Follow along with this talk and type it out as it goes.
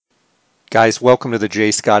Guys, welcome to the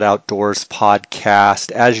J. Scott Outdoors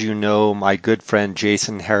podcast. As you know, my good friend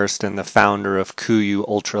Jason Hairston, the founder of KUIU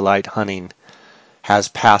Ultralight Hunting, has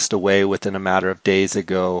passed away within a matter of days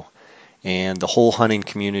ago, and the whole hunting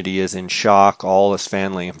community is in shock. All his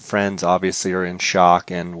family and friends obviously are in shock,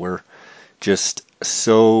 and we're just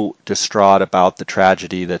so distraught about the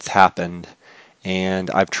tragedy that's happened. And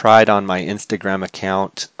I've tried on my Instagram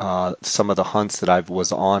account some of the hunts that I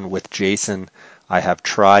was on with Jason. I have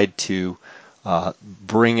tried to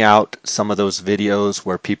bring out some of those videos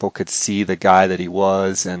where people could see the guy that he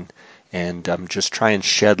was, and just try and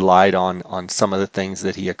shed light on some of the things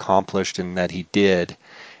that he accomplished and that he did.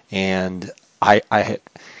 And I had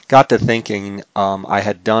got to thinking, I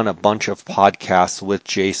had done a bunch of podcasts with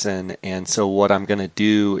Jason, and so what I'm going to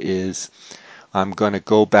do is I'm going to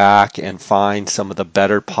go back and find some of the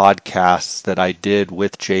better podcasts that I did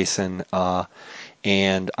with Jason,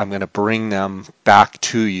 and I'm going to bring them back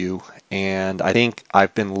to you. And I think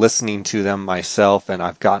I've been listening to them myself, and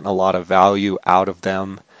I've gotten a lot of value out of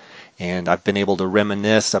them. And I've been able to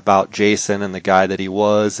reminisce about Jason and the guy that he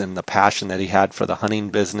was and the passion that he had for the hunting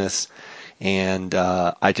business. And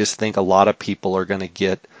I just think a lot of people are going to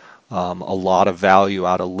get a lot of value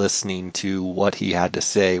out of listening to what he had to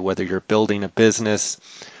say, whether you're building a business,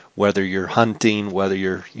 whether you're hunting, whether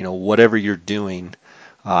you're, whatever you're doing.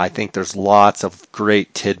 I think there's lots of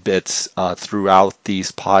great tidbits throughout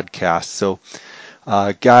these podcasts. So,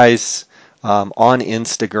 guys, on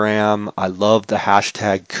Instagram, I love the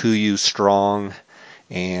hashtag KUIU Strong.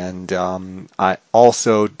 And I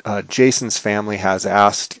also, Jason's family has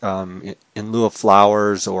asked, in lieu of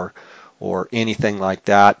flowers or anything like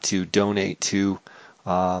that, to donate to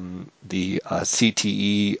the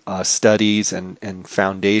CTE studies and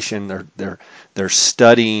foundation. They're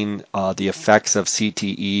studying the effects of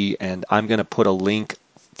CTE, and I'm going to put a link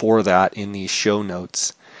for that in these show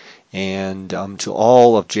notes. And to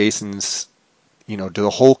all of Jason's, to the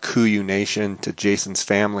whole KUIU Nation, to Jason's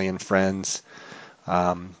family and friends,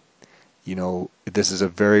 this is a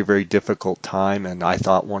very, very difficult time, and I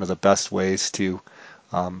thought one of the best ways to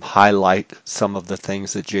highlight some of the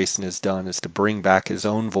things that Jason has done is to bring back his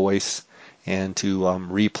own voice and to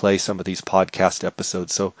replay some of these podcast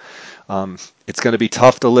episodes. So it's going to be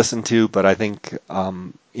tough to listen to, but I think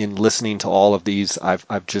in listening to all of these,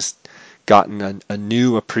 I've just gotten a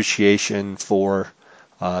new appreciation for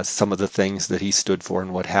some of the things that he stood for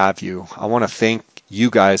and what have you. I want to thank you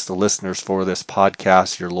guys, the listeners, for this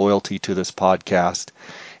podcast, your loyalty to this podcast.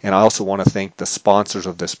 And I also want to thank the sponsors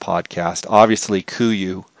of this podcast. Obviously,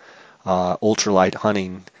 KUIU, Ultralight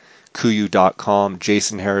Hunting, KUIU.com.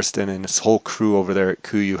 Jason Hairston and his whole crew over there at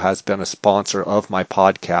KUIU has been a sponsor of my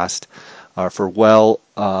podcast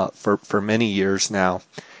for many years now.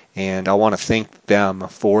 And I want to thank them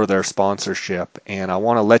for their sponsorship. And I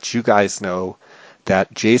want to let you guys know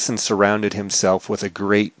that Jason surrounded himself with a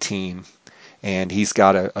great team. And he's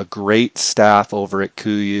got a great staff over at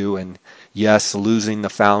KUIU. And yes, losing the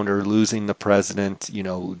founder, losing the president,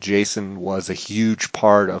 Jason was a huge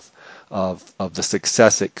part of the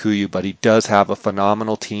success at KUIU, but he does have a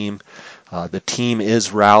phenomenal team. The team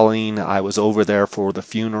is rallying. I was over there for the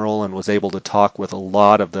funeral and was able to talk with a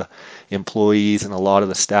lot of the employees and a lot of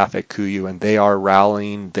the staff at KUIU, and they are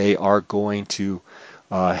rallying. They are going to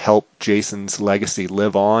help Jason's legacy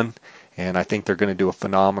live on, and I think they're going to do a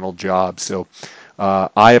phenomenal job. So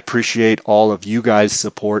I appreciate all of you guys'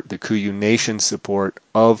 support, the KUIU Nation support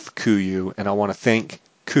of KUIU, and I want to thank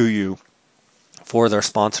KUIU for their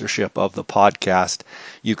sponsorship of the podcast.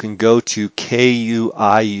 You can go to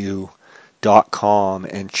KUIU.com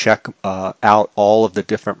and check out all of the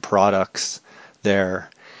different products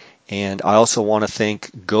there. And I also want to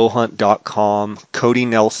thank GoHunt.com. Cody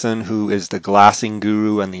Nelson, who is the glassing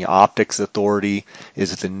guru and the optics authority,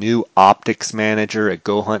 is the new optics manager at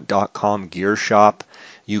GoHunt.com Gear Shop.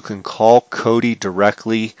 You can call Cody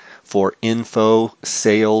directly for info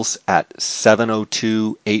sales at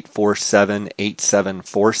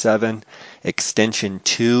 702-847-8747, extension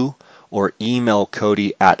 2, or email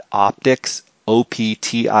Cody at optics,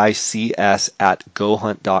 OPTICS, at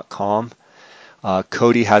GoHunt.com.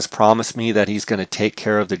 Cody has promised me that he's going to take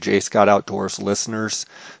care of the J. Scott Outdoors listeners,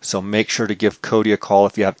 so make sure to give Cody a call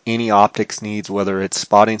if you have any optics needs, whether it's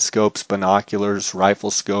spotting scopes, binoculars, rifle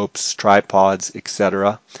scopes, tripods,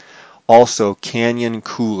 etc. Also, Canyon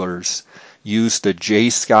Coolers. Use the J.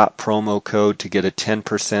 Scott promo code to get a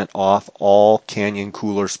 10% off all Canyon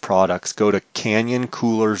Coolers products. Go to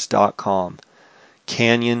canyoncoolers.com.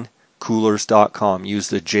 Canyoncoolers.com. Use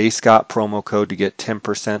the J. Scott promo code to get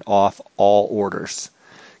 10% off all orders.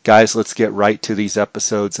 Guys, let's get right to these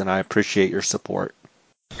episodes, and I appreciate your support.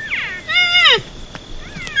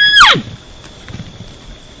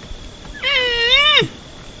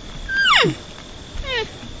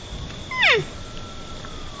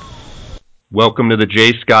 Welcome to the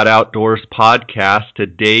J. Scott Outdoors podcast.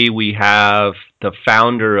 Today we have the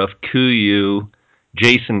founder of KUIU,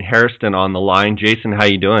 Jason Hairston, on the line. Jason, how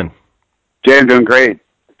you doing? Jay, I'm doing great.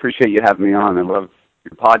 Appreciate you having me on. I love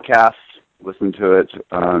your podcast, listen to it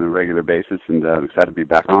on a regular basis, and I'm excited to be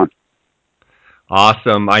back on.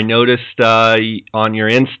 Awesome. I noticed on your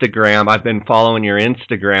Instagram, I've been following your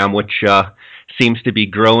Instagram, which seems to be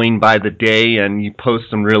growing by the day, and you post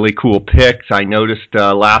some really cool pics. I noticed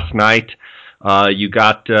last night you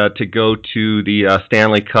got to go to the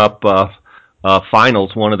Stanley Cup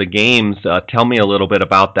finals, one of the games. Tell me a little bit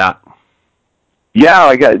about that. Yeah,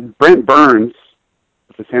 I got Brent Burns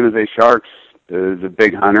with the San Jose Sharks is a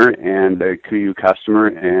big hunter and a KUIU customer,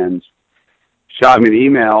 and shot me an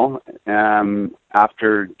email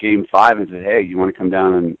after Game 5 and said, "Hey, you want to come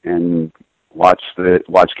down and watch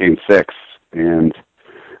Game 6?" And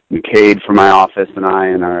McCade from my office and I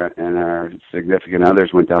and our significant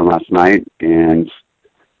others went down last night. And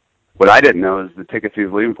what I didn't know is the tickets he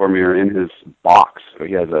was leaving for me are in his box. So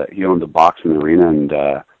he owns a box in the arena, and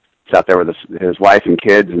sat there with his wife and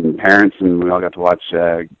kids and parents, and we all got to watch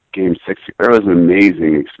Game 6. It was an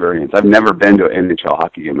amazing experience. I've never been to an NHL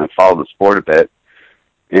hockey game. I followed the sport a bit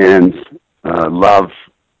and love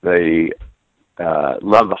the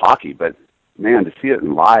hockey, but man, to see it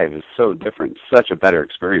in live is so different. Such a better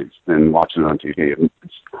experience than watching it on TV.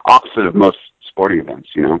 It's opposite of most sporting events,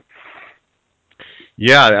 you know.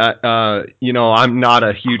 Yeah, I'm not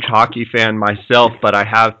a huge hockey fan myself, but I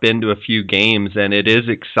have been to a few games, and it is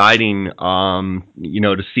exciting,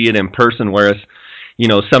 to see it in person. Whereas,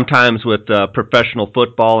 sometimes with professional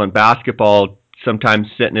football and basketball, sometimes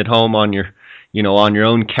sitting at home on your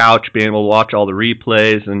own couch, being able to watch all the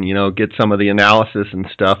replays and, get some of the analysis and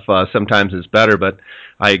stuff, sometimes is better. But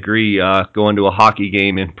I agree, going to a hockey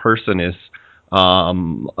game in person is,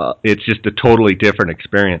 it's just a totally different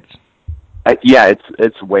experience. Yeah,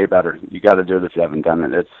 it's way better. You got to do it if you haven't done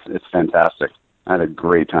it. It's fantastic. I had a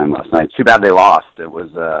great time last night. Too bad they lost. It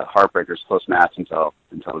was a heartbreakers, close match until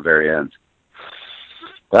the very end.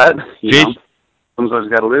 But someone's always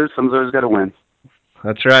got to lose. Someone's always got to win.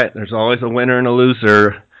 That's right. There's always a winner and a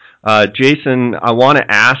loser. Jason, I want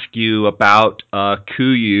to ask you about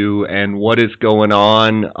KUIU and what is going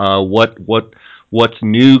on. What's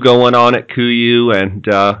new going on at KUIU, and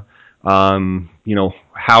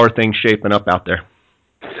how are things shaping up out there?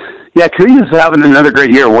 Yeah, KUIU is having another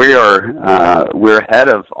great year. We're ahead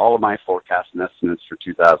of all of my forecasts and estimates for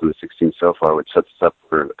 2016 so far, which sets us up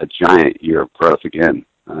for a giant year of growth again.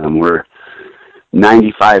 We're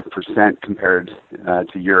 95% compared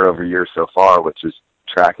to year over year so far, which is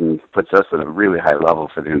puts us at a really high level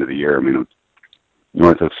for the end of the year. I mean,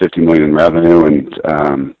 north of $50 million in revenue,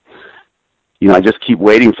 and I just keep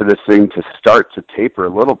waiting for this thing to start to taper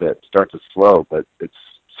a little bit, start to slow, but it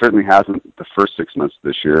certainly hasn't the first 6 months of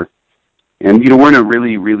this year. And, we're in a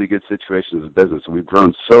really, really good situation as a business. We've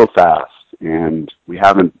grown so fast, and we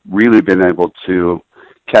haven't really been able to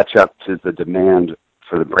catch up to the demand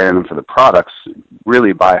for the brand and for the products,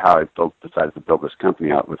 really by how I decided to build this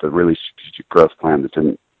company out with a really strategic growth plan that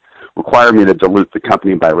didn't require me to dilute the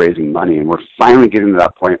company by raising money. And we're finally getting to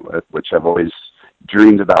that point, which I've always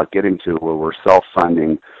dreamed about getting to, where we're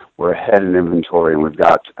self-funding, we're ahead in inventory, and we've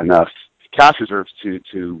got enough cash reserves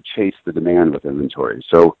to chase the demand with inventory.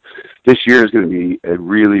 So this year is going to be a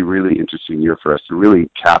really, really interesting year for us to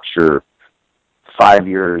really capture 5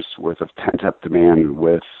 years worth of pent-up demand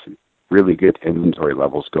with really good inventory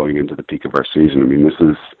levels going into the peak of our season. I mean,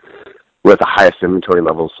 we're at the highest inventory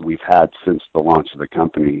levels we've had since the launch of the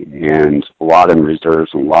company, and a lot in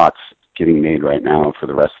reserves and lots getting made right now for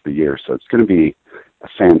the rest of the year. So it's going to be a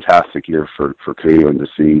fantastic year for KUIU, and to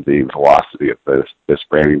see the velocity of this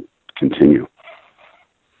brand continue.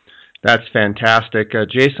 That's fantastic.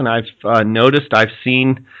 Jason, I've noticed, I've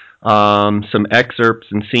seen some excerpts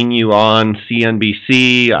and seen you on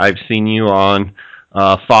CNBC. I've seen you on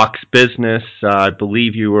Fox Business. I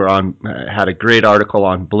believe you were had a great article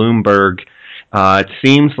on Bloomberg. It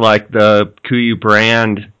seems like the KUIU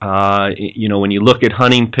brand, when you look at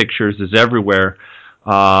hunting pictures, is everywhere.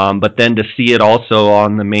 But then to see it also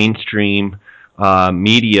on the mainstream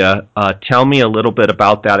media, tell me a little bit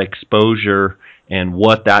about that exposure and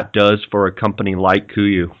what that does for a company like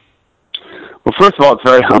KUIU. Well, first of all, it's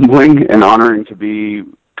very humbling and honoring to be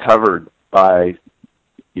covered by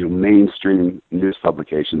mainstream news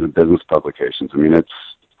publications and business publications. I mean, it's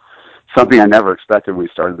something I never expected when we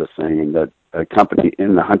started this thing, and that a company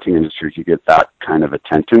in the hunting industry could get that kind of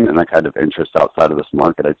attention and that kind of interest outside of this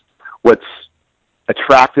market. What's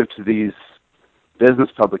attractive to these business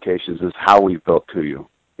publications is how we've built KUIU,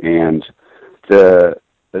 and the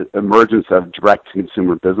emergence of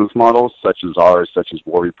direct-to-consumer business models, such as ours, such as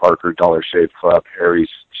Warby Parker, Dollar Shave Club, Harry's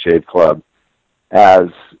Shave Club, as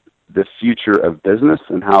the future of business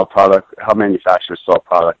and how manufacturers sell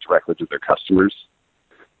product directly to their customers.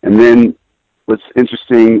 And then what's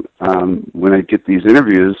interesting when I get these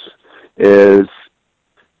interviews is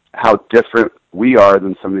how different we are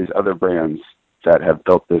than some of these other brands that have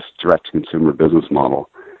built this direct-to-consumer business model.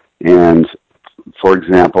 And for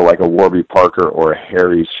example, like a Warby Parker or a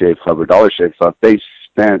Harry's Shave Club or Dollar Shave Club, they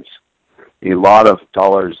spent a lot of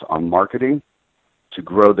dollars on marketing to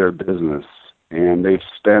grow their business. And they've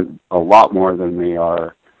spent a lot more than they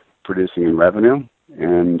are producing in revenue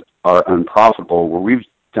and are unprofitable, where we've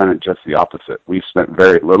done it just the opposite. We've spent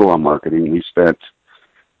very little on marketing. We spent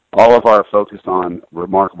all of our focus on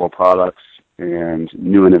remarkable products and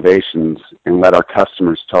new innovations and let our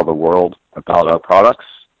customers tell the world about our products,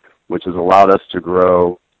 which has allowed us to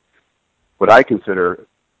grow what I consider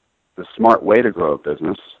the smart way to grow a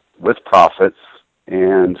business with profits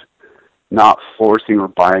and not forcing or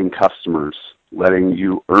buying customers, letting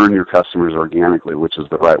you earn your customers organically, which is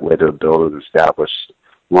the right way to build an established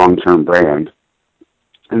long-term brand.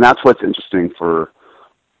 And that's what's interesting for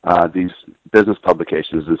these business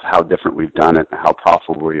publications, is how different we've done it, and how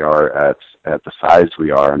profitable we are at the size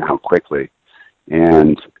we are, and how quickly.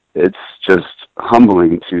 And it's just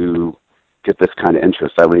humbling to get this kind of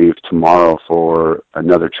interest. I leave tomorrow for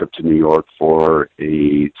another trip to New York for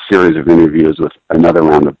a series of interviews with another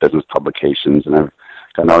round of business publications, and I've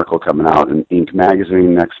got an article coming out in Inc.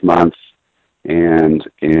 magazine next month and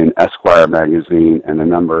in Esquire magazine and a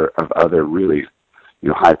number of other really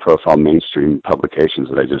high-profile mainstream publications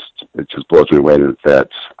that it just blows me away that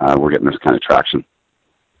we're getting this kind of traction.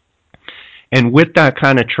 And with that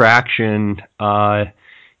kind of traction, I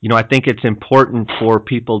think it's important for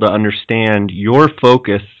people to understand your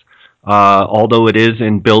focus, although it is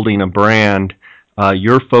in building a brand.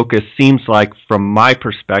 Your focus seems like, from my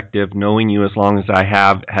perspective, knowing you as long as I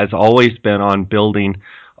have, has always been on building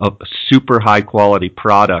a super high-quality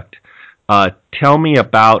product. Tell me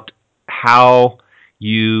about how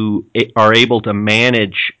you are able to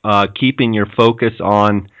manage keeping your focus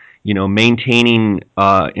on, maintaining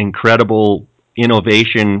incredible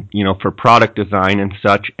innovation, for product design and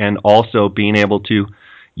such, and also being able to,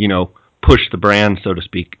 push the brand, so to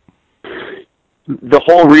speak. The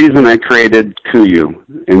whole reason I created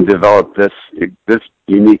KUIU and developed this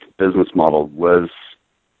unique business model was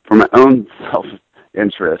for my own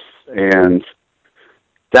self-interest, and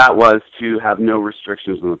that was to have no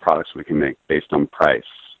restrictions on the products we can make based on price.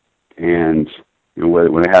 And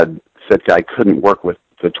when I had Sitka, I couldn't work with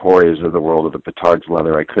the Tories of the world, or the Petard's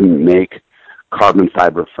leather. I couldn't make carbon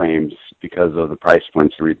fiber frames because of the price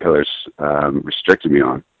points the retailers restricted me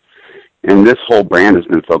on. And this whole brand has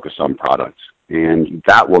been focused on products, and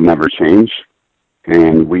that will never change.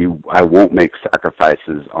 And I won't make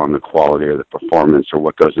sacrifices on the quality or the performance or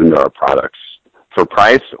what goes into our products for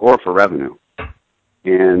price or for revenue.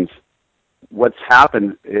 And what's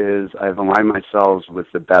happened is I've aligned myself with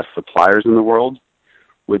the best suppliers in the world,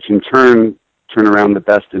 which in turn turn around the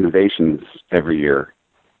best innovations every year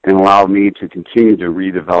and allow me to continue to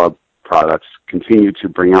redevelop products, continue to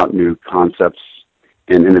bring out new concepts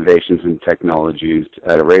and innovations and technologies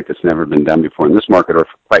at a rate that's never been done before in this market, or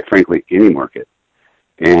quite frankly, any market.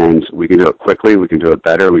 And we can do it quickly, we can do it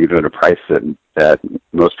better, we can do it at a price that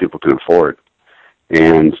most people can afford.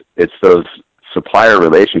 And it's those supplier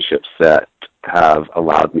relationships that have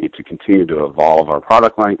allowed me to continue to evolve our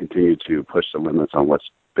product line, continue to push the limits on what's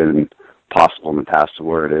been possible in the past to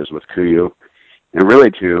where it is with KUIU, and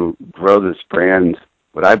really to grow this brand,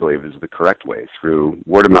 what I believe is the correct way, through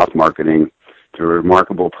word-of-mouth marketing, through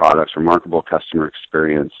remarkable products, remarkable customer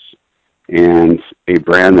experience, and a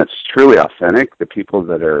brand that's truly authentic. The people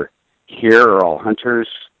that are here are all hunters.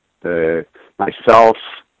 Myself,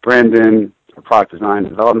 Brendan, our product design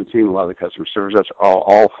development team, a lot of the customer service reps are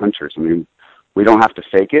all hunters. I mean, we don't have to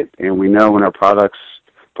fake it, and we know when our products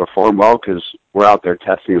perform well because we're out there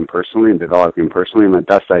testing them personally and developing them personally. And the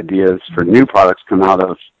best ideas for new products come out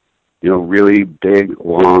of, really big,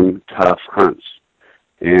 long, tough hunts,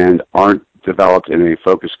 and aren't developed in a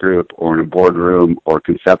focus group or in a boardroom or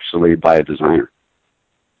conceptually by a designer.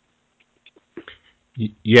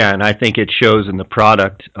 Yeah, and I think it shows in the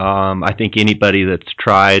product. I think anybody that's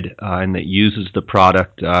tried and that uses the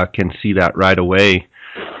product can see that right away.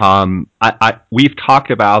 We've talked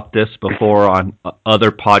about this before on other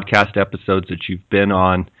podcast episodes that you've been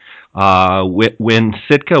on. When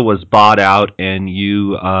Sitka was bought out and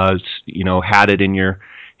you had it in your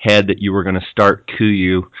head that you were going to start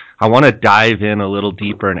KUIU, I want to dive in a little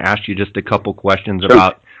deeper and ask you just a couple questions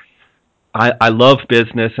about I love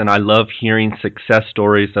business, and I love hearing success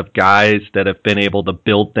stories of guys that have been able to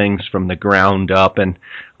build things from the ground up. And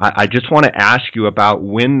I just want to ask you about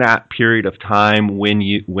when that period of time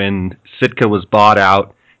when Sitka was bought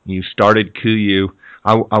out, you started KUIU.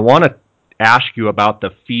 I want to ask you about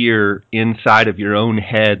the fear inside of your own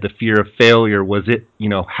head, the fear of failure. Was it,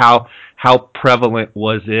 how prevalent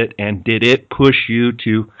was it, and did it push you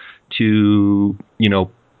to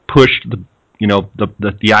push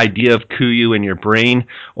the idea of KUIU in your brain,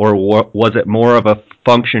 or was it more of a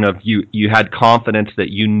function of you had confidence that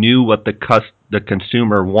you knew what the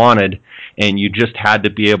consumer wanted, and you just had to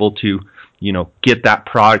be able to get that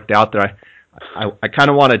product out there? I kind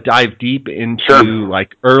of want to dive deep into Sure.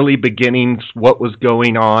 like early beginnings, what was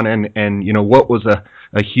going on, and what was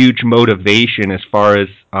a huge motivation as far as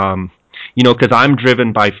because I'm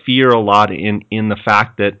driven by fear a lot in the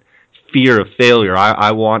fact that fear of failure.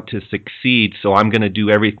 I want to succeed, so I'm going to do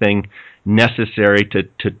everything necessary to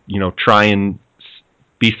try and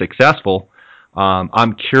be successful.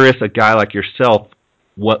 I'm curious, a guy like yourself,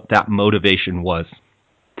 what that motivation was.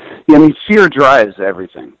 Yeah, I mean, fear drives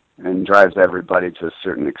everything and drives everybody to a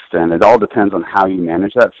certain extent. It all depends on how you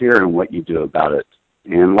manage that fear and what you do about it.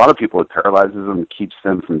 And a lot of people, it paralyzes them, keeps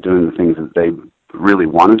them from doing the things that they really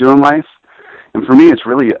want to do in life. And for me, it's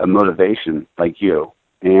really a motivation, like you.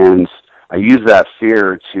 And I use that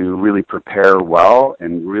fear to really prepare well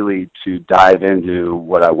and really to dive into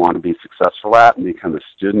what I want to be successful at and become a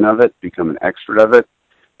student of it, become an expert of it,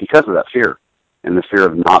 because of that fear and the fear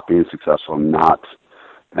of not being successful and not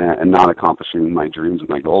accomplishing my dreams and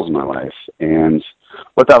my goals in my life. And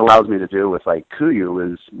what that allows me to do with like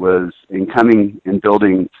KUIU was in coming and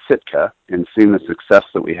building Sitka and seeing the success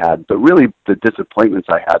that we had, but really the disappointments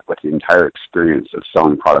I had with the entire experience of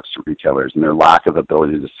selling products to retailers and their lack of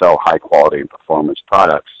ability to sell high quality and performance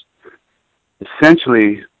products.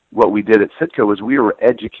 Essentially, what we did at Sitka was we were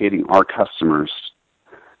educating our customers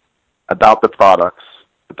about the products,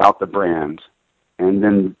 about the brand, and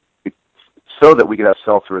then so that we could have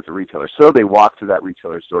sell-through at the retailer, so they walked through that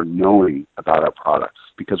retailer's door knowing about our products,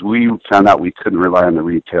 because we found out we couldn't rely on the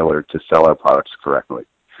retailer to sell our products correctly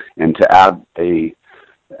and to add the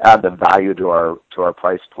value to our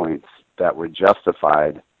price points that were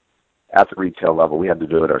justified at the retail level. We had to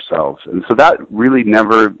do it ourselves. And so that really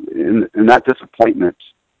never, in that disappointment,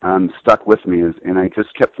 stuck with me, and I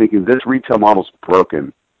just kept thinking, this retail model's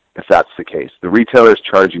broken if that's the case. The retailer's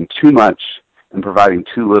charging too much and providing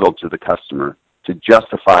too little to the customer to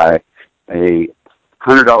justify a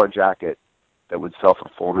 $100 jacket that would sell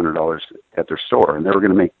for $400 at their store. And they were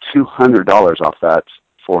going to make $200 off that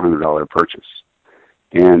 $400 purchase.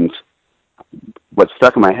 And what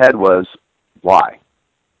stuck in my head was, why?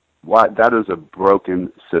 Why? That is a broken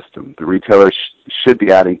system. The retailer should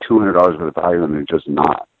be adding $200 worth of value, and they're just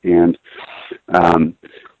not. And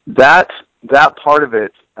that part of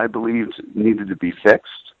it, I believed, needed to be fixed.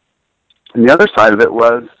 And the other side of it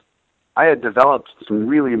was I had developed some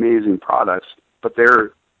really amazing products, but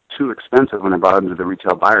they're too expensive when I brought them to the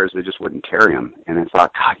retail buyers. They just wouldn't carry them. And I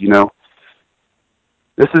thought, God,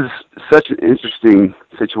 this is such an interesting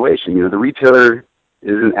situation. The retailer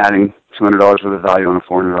isn't adding $200 worth of value on a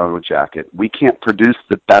 $400 jacket. We can't produce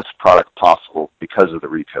the best product possible because of the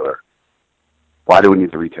retailer. Why do we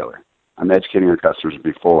need the retailer? I'm educating our customers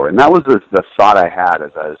before. And that was the thought I had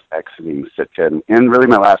as I was exiting Sitka. And really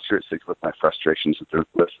my last year at Sitka with my frustrations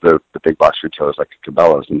with the big box retailers like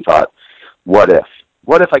Cabela's, and thought, what if?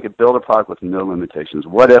 What if I could build a product with no limitations?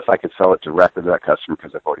 What if I could sell it directly to that customer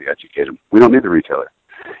because I've already educated them? We don't need the retailer.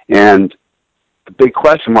 And the big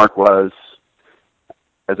question mark was,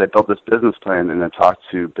 as I built this business plan and I talked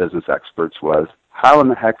to business experts, was how in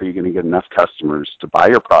the heck are you going to get enough customers to buy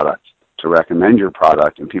your product, to recommend your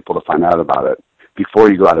product, and people to find out about it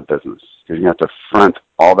before you go out of business? Because you have to front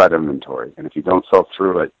all that inventory, and if you don't sell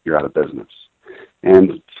through it, you're out of business.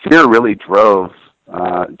 And fear really drove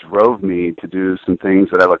me to do some things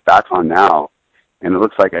that I look back on now, and it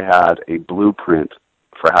looks like I had a blueprint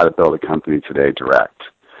for how to build a company today direct.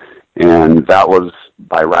 And that was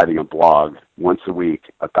by writing a blog once a week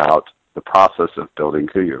about the process of building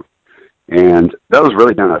KUIU. And that was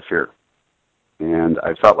really done out of fear. And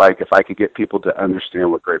I felt like if I could get people to understand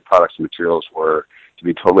what great products and materials were, to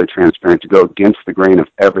be totally transparent, to go against the grain of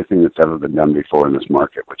everything that's ever been done before in this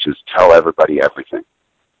market, which is tell everybody everything.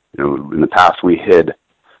 In the past, we hid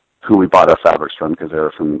who we bought our fabrics from because they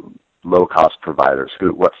were from low-cost providers,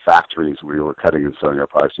 what factories we were cutting and selling our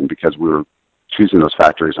products in, because we were choosing those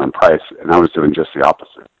factories on price, and I was doing just the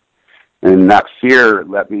opposite. And that fear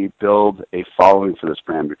let me build a following for this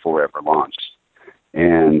brand before we ever launched.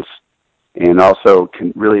 And also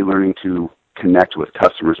really learning to connect with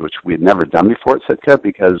customers, which we had never done before at Sitka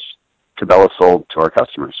because Cabela sold to our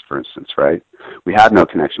customers, for instance, right? We had no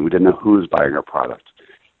connection. We didn't know who was buying our product.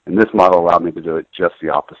 And this model allowed me to do it just the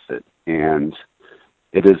opposite. And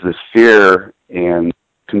it is this fear and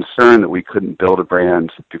concern that we couldn't build a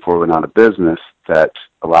brand before we went out of business that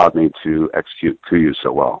allowed me to execute KUIU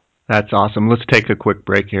so well. That's awesome. Let's take a quick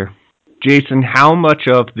break here. Jason, how much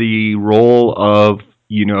of the role of,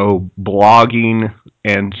 blogging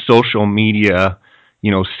and social media,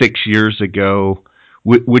 6 years ago,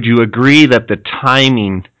 would you agree that the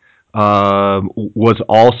timing was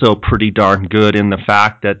also pretty darn good in the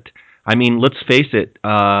fact that, let's face it,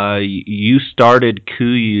 you started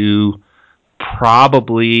KUIU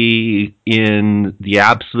probably in the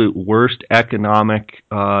absolute worst economic,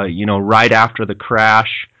 right after the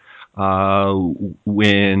crash,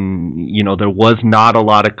 when, there was not a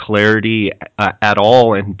lot of clarity at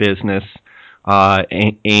all in business. But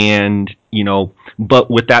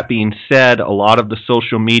with that being said, a lot of the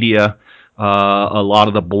social media, a lot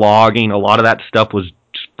of the blogging, a lot of that stuff was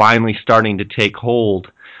finally starting to take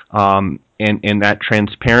hold. And that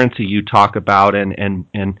transparency you talk about and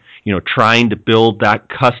trying to build that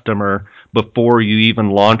customer before you even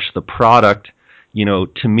launch the product,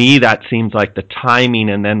 to me that seems like the timing.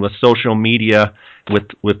 And then with social media,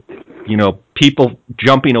 with people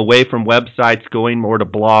jumping away from websites, going more to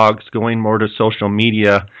blogs, going more to social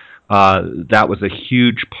media, that was a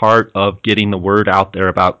huge part of getting the word out there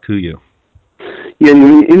about KUIU. Yeah,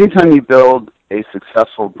 anytime you build a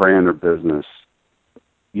successful brand or business,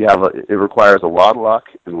 it requires a lot of luck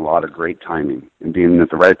and a lot of great timing and being at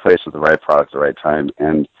the right place with the right product at the right time.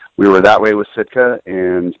 And we were that way with Sitka,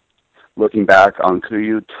 and looking back on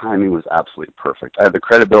KUIU, timing was absolutely perfect. I had the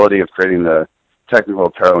credibility of creating the technical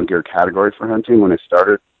apparel and gear category for hunting when I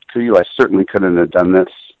started KUIU. I certainly couldn't have done this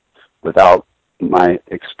without my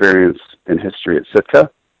experience and history at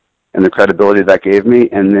Sitka and the credibility that gave me.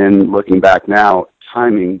 And then looking back now,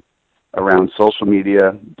 timing around social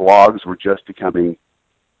media, blogs were just becoming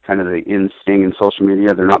kind of the in thing in social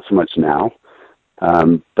media. They're not so much now.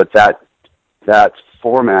 But that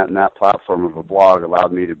format and that platform of a blog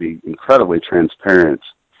allowed me to be incredibly transparent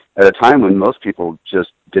at a time when most people just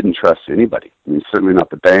didn't trust anybody. Certainly not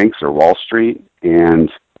the banks or Wall Street. And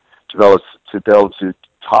to be able to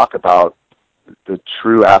talk about the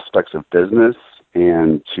true aspects of business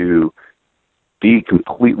and to be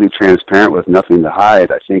completely transparent with nothing to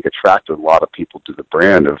hide, I think attracted a lot of people to the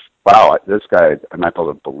brand of, wow, this guy I might be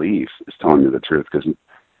able to believe is telling me the truth, because he's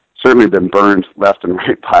certainly been burned left and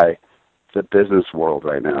right by the business world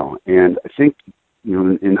right now. And I think,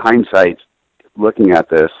 in hindsight, looking at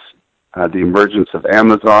this, the emergence of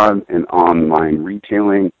Amazon and online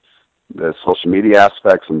retailing, the social media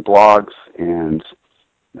aspects and blogs, and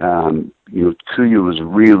KUIU was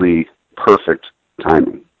really perfect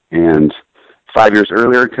timing. And 5 years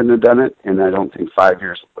earlier, I couldn't have done it, and I don't think 5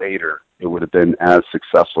 years later it would have been as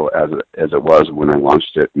successful as it was when I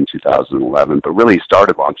launched it in 2011, but really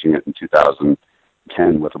started launching it in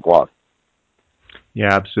 2010 with a blog.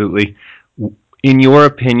 Yeah, absolutely. In your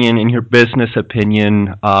opinion, in your business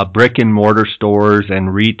opinion, brick and mortar stores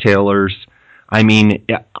and retailers, I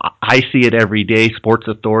see it every day. Sports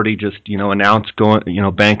Authority just, announced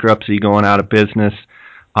bankruptcy, going out of business.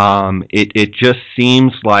 It just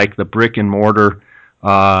seems like the brick and mortar,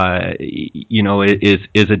 is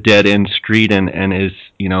a dead end street and is,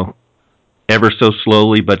 ever so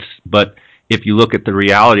slowly, but if you look at the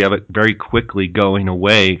reality of it, very quickly going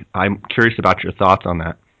away. I'm curious about your thoughts on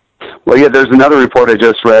that. Well, yeah, there's another report I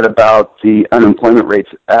just read about the unemployment rates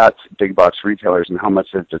at big box retailers and how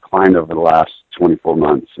much they've declined over the last 24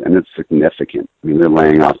 months, and it's significant. They're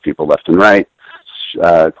laying off people left and right,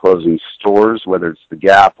 closing stores, whether it's the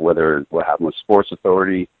Gap, whether what happened with Sports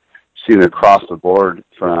Authority, seen it across the board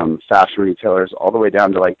from fashion retailers all the way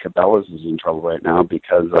down to like Cabela's is in trouble right now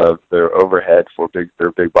because of their overhead for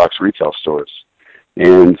their big box retail stores.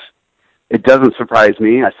 And it doesn't surprise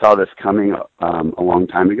me. I saw this coming a long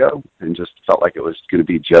time ago and just felt like it was going to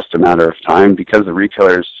be just a matter of time because the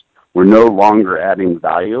retailers were no longer adding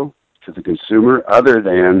value to the consumer other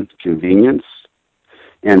than convenience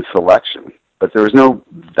and selection. But there was no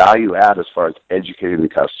value add as far as educating the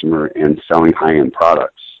customer and selling high-end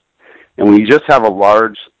products. And when you just have a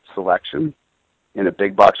large selection in a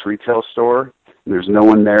big box retail store, and there's no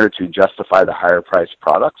one there to justify the higher priced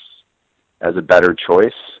products as a better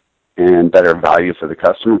choice and better value for the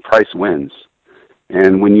customer, price wins.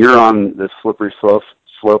 And when you're on this slippery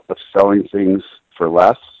slope of selling things for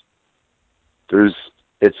less,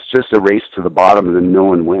 it's just a race to the bottom, and then no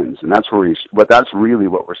one wins. And that's that's really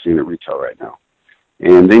what we're seeing at retail right now.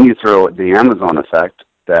 And then you throw the Amazon effect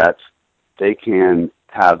that they can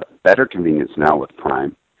have better convenience now with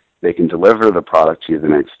Prime. They can deliver the product to you the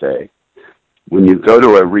next day. When you go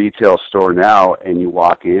to a retail store now and you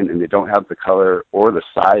walk in and they don't have the color or the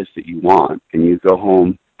size that you want, and you go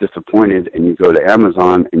home disappointed and you go to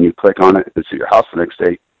Amazon and you click on it, it's at your house the next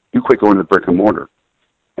day, you quit going to brick and mortar.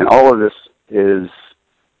 And all of this is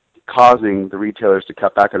causing the retailers to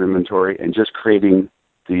cut back on inventory and just creating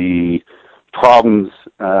the problems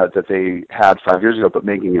that they had 5 years ago, but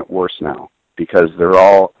making it worse now because they're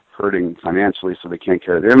all hurting financially, so they can't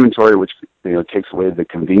carry their inventory, which takes away the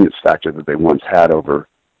convenience factor that they once had over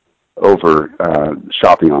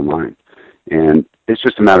shopping online. And it's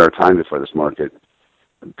just a matter of time before this market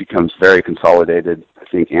becomes very consolidated. I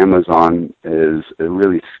think Amazon is a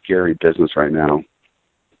really scary business right now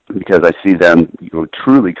because I see them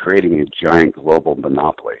truly creating a giant global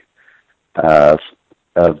monopoly of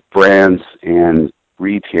brands and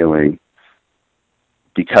retailing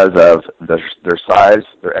because of their size,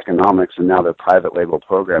 their economics, and now their private label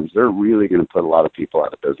programs. They're really going to put a lot of people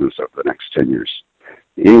out of business over the next 10 years.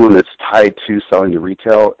 Anyone that's tied to selling to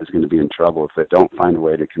retail is going to be in trouble if they don't find a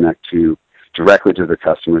way to connect directly to their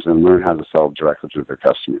customers and learn how to sell directly to their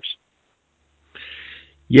customers.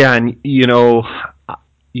 Yeah, and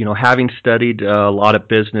having studied a lot of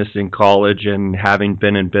business in college and having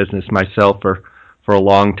been in business myself for a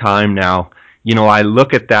long time now, I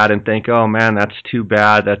look at that and think, oh man, that's too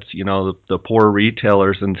bad. That's, the poor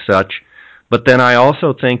retailers and such. But then I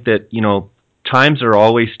also think that, times are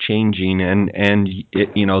always changing, and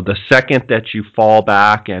the second that you fall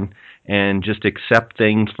back and just accept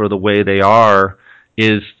things for the way they are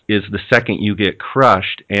is the second you get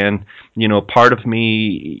crushed. And, part of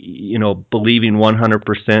me, believing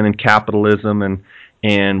 100% in capitalism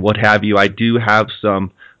and what have you, I do have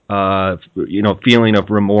some feeling of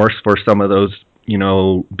remorse for some of those,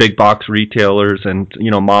 big box retailers and,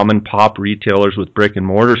 mom and pop retailers with brick and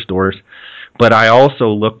mortar stores. But I also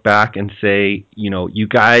look back and say, you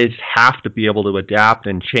guys have to be able to adapt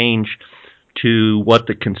and change to what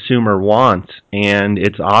the consumer wants. And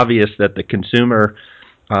it's obvious that the consumer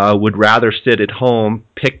would rather sit at home,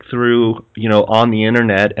 pick through, on the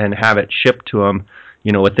internet and have it shipped to them,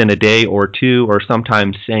 within a day or two, or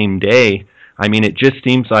sometimes same day. I mean, it just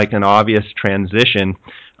seems like an obvious transition.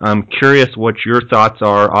 I'm curious what your thoughts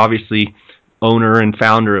are. Obviously, owner and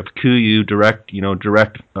founder of KUIU,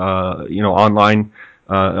 direct online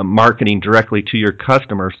marketing directly to your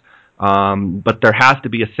customers. But there has to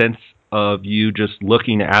be a sense of you just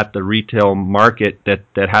looking at the retail market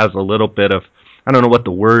that has a little bit of, I don't know what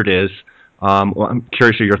the word is. I'm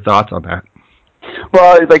curious of your thoughts on that.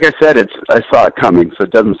 Well, like I said, I saw it coming, so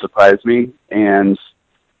it doesn't surprise me. And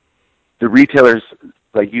the retailers,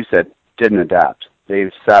 like you said, didn't adapt.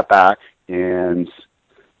 They've sat back and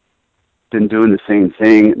been doing the same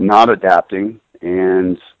thing, not adapting,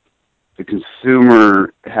 and the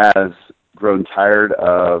consumer has grown tired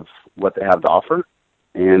of what they have to offer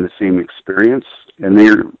and the same experience, and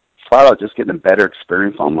they're flat out just getting a better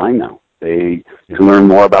experience online now. They can learn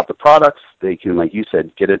more about the products. They can, like you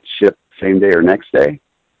said, get it shipped same day or next day,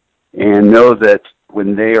 and know that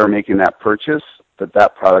when they are making that purchase,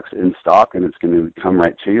 that product's in stock and it's going to come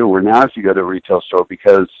right to you. Where now if you go to a retail store,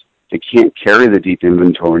 because they can't carry the deep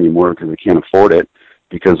inventory anymore because they can't afford it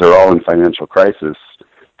because they're all in financial crisis,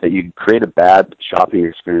 that you create a bad shopping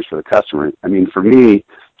experience for the customer. I mean, for me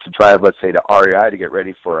to drive, let's say, to REI to get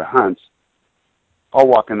ready for a hunt, I'll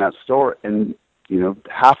walk in that store and,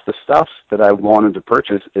 half the stuff that I wanted to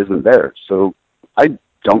purchase isn't there. So I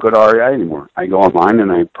don't go to REI anymore. I go online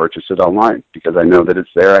and I purchase it online because I know that it's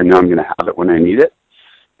there. I know I'm going to have it when I need it.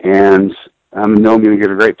 And I know I'm going to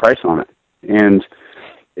get a great price on it. And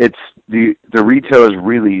it's the retailers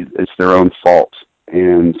really, it's their own fault.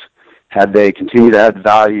 And had they continued to add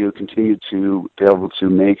value, continue to be able to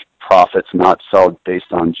make profits, not sell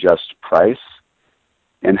based on just price,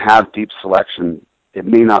 and have deep selection, it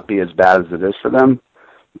may not be as bad as it is for them.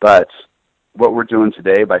 But what we're doing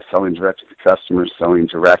today by selling direct to the customers, selling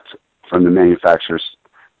direct from the manufacturers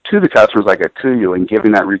to the customers like a KUIU and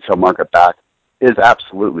giving that retail market back is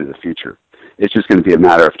absolutely the future. It's just going to be a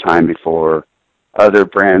matter of time before other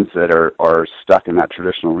brands that are stuck in that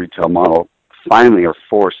traditional retail model finally are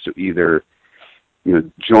forced to either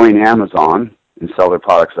join Amazon and sell their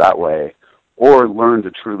products that way, or learn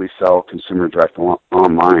to truly sell consumer direct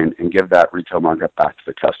online and give that retail market back to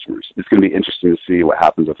the customers. It's going to be interesting to see what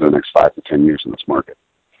happens over the next 5 to 10 years in this market.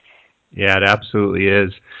 Yeah, it absolutely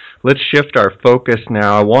is. Let's shift our focus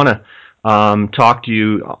now. I want to talk to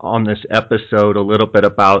you on this episode a little bit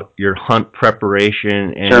about your hunt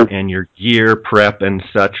preparation and, Sure. and your gear prep and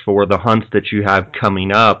such for the hunts that you have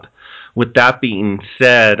coming up. with that being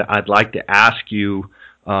said, I'd like to ask you,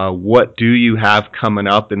 what do you have coming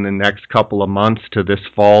up in the next couple of months to this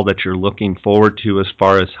fall that you're looking forward to as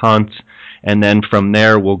far as hunts? And then from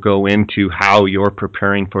there, we'll go into how you're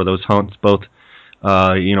preparing for those hunts, both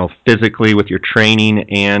physically with your training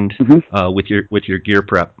and with your gear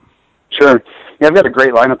prep. Sure. Yeah, I've got a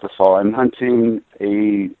great lineup this fall. I'm hunting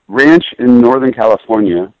a ranch in Northern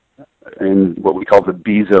California in what we call the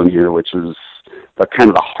B zone here, which is the kind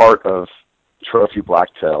of the heart of trophy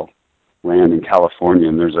blacktail land in California.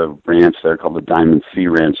 And there's a ranch there called the Diamond Sea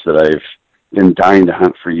Ranch that I've been dying to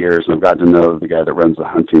hunt for years. And I've gotten to know the guy that runs the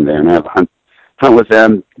hunting there. And I have a hunt with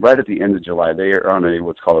them right at the end of July. They are on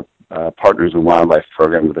what's called a Partners in Wildlife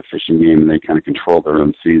program with a fishing game, and they kind of control their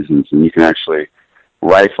own seasons. And you can actually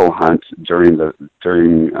rifle hunt during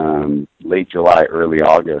late July, early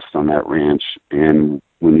August on that ranch, and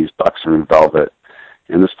when these bucks are in velvet.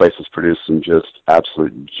 And this place has produced some just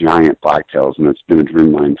absolute giant blacktails, and it's been a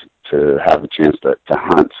dream of mine to have a chance to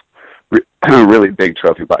hunt really big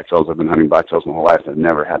trophy blacktails. I've been hunting blacktails my whole life. I've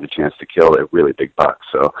never had the chance to kill a really big buck.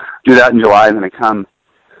 So do that in July, and then I come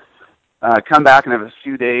back and have a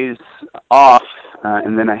few days off,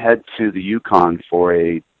 and then I head to the Yukon for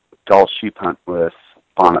a Dall sheep hunt with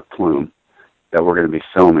Bonnet Plume that we're going to be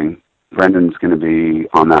filming. Brendan's going to be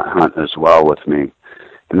on that hunt as well with me,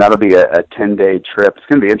 and that'll be a 10-day trip. It's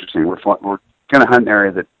going to be interesting. We're going to hunt an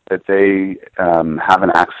area that they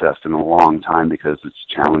haven't accessed in a long time because it's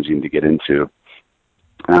challenging to get into.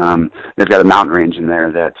 They've got a mountain range in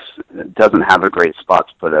there that doesn't have a great spot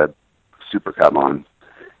to put a Super Cub on.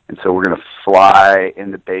 And so we're going to fly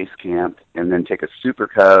into base camp and then take a Super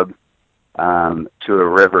Cub to a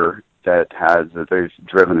river that they've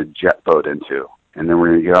driven a jet boat into. And then we're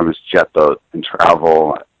going to get on this jet boat and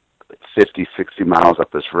travel 50, 60 miles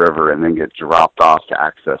up this river and then get dropped off to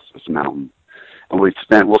access this mountain. And we'll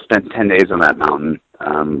spend 10 days on that mountain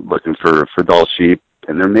looking for Dall sheep.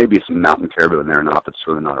 And there may be some mountain caribou in there or not, but it's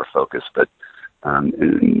really not our focus. But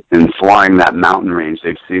in flying that mountain range,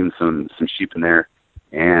 they've seen some sheep in there.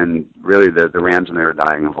 And really, the rams in there are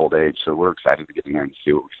dying of old age, so we're excited to get in there and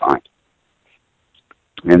see what we find.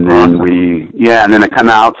 And then and then I come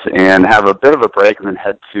out and have a bit of a break, and then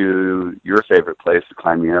head to your favorite place, the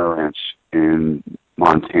Climbing Arrow Ranch in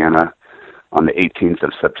Montana, on the 18th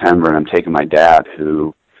of September. And I'm taking my dad,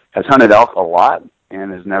 who has hunted elk a lot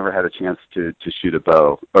and has never had a chance to shoot a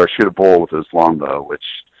bow or shoot a bull with his longbow, which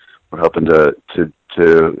we're hoping to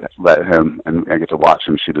let him, and I get to watch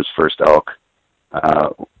him shoot his first elk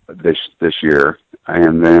this year,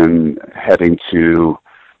 and then heading to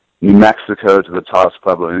New Mexico to the Taos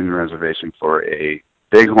Pueblo Indian Reservation for a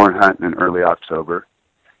bighorn hunt in early October,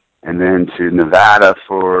 and then to Nevada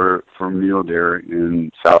for mule deer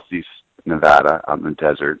in southeast Nevada out in the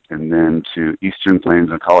desert, and then to Eastern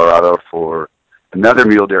Plains in Colorado for another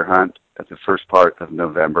mule deer hunt at the first part of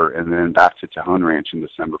November, and then back to Tejon Ranch in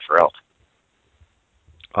December for elk.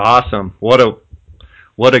 Awesome. What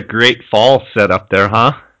a great fall setup there,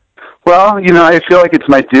 huh? Well, I feel like it's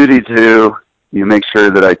my duty to make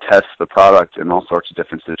sure that I test the product in all sorts of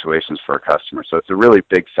different situations for our customers. So it's a really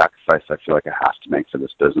big sacrifice I feel like I have to make for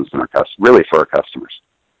this business and really for our customers.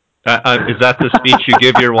 Is that the speech you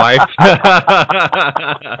give your wife?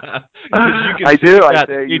 I do. I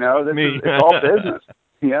say, it's all business.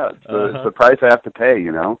 Yeah, it's the price I have to pay,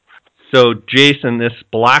 So, Jason, this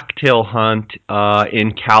blacktail hunt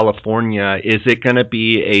in California, is it going to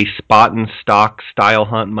be a spot and stock style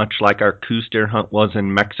hunt, much like our Coues deer hunt was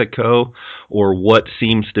in Mexico, or what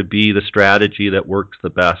seems to be the strategy that works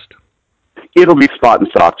the best? It'll be spot and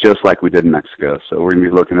stock, just like we did in Mexico. So we're going to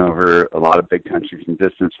be looking over a lot of big country from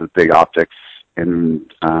distance with big optics,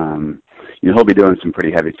 and he'll be doing some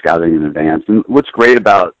pretty heavy scouting in advance. And what's great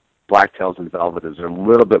about blacktails and velvet is they're a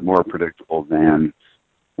little bit more predictable than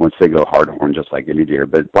once they go hard horn, just like any deer.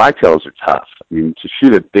 But blacktails are tough. I mean, to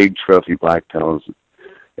shoot a big trophy blacktail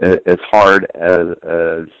is as hard as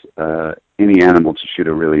any animal to shoot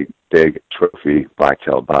a really big trophy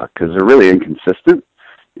blacktail buck, because they're really inconsistent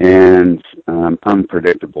and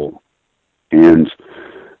unpredictable. And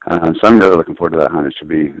so I'm really looking forward to that hunt. It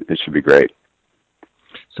should be great.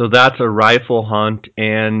 So that's a rifle hunt,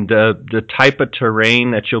 and the type of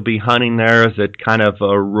terrain that you'll be hunting there, is it kind of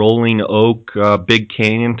a rolling oak, big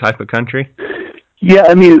canyon type of country? Yeah,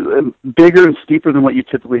 I mean, bigger and steeper than what you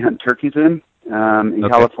typically hunt turkeys in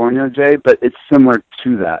California, Jay, but it's similar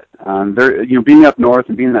to that. Being up north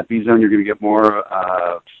and being in that B zone, you're going to get more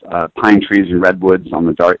pine trees and redwoods on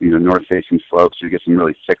the dark, north-facing slopes. You get some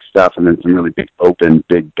really thick stuff, and then some really big open,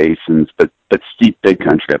 big basins, but steep, big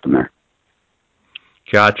country up in there.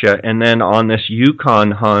 Gotcha. And then on this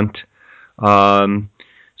Yukon hunt,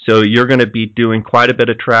 So you're going to be doing quite a bit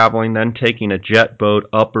of traveling, then taking a jet boat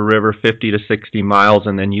up a river 50 to 60 miles,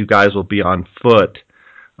 and then you guys will be on foot.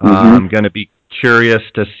 I'm going to be curious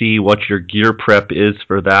to see what your gear prep is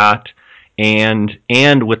for that. And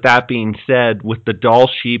with that being said, with the Dall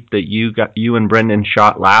sheep that you and Brendan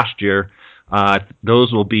shot last year,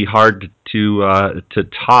 those will be hard to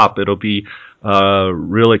top. It'll be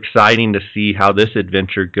real exciting to see how this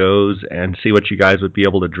adventure goes and see what you guys would be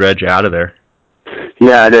able to dredge out of there.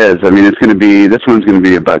 Yeah, it is. I mean, this one's going to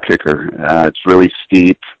be a butt kicker. It's really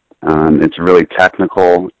steep. It's really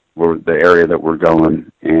technical. The area that we're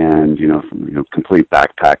going, and complete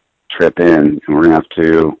backpack trip in, and we're going to have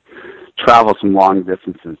to travel some long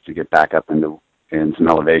distances to get back up in some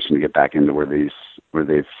elevation to get back into where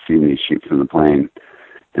they've seen these sheep from the plane.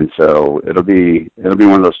 And so it'll be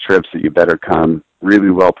one of those trips that you better come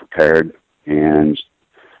really well prepared and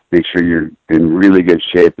make sure you're in really good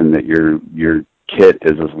shape and that your kit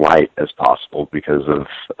is as light as possible because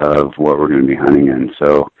of what we're going to be hunting in.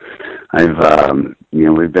 So I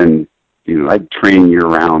train year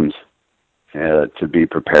round to be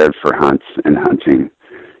prepared for hunts and hunting,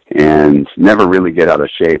 and never really get out of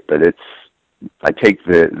shape. But I take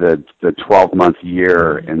the 12-month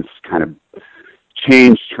year and kind of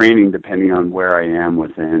change training depending on where I am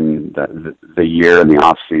within the year and the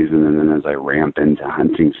off season, and then as I ramp into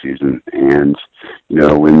hunting season. And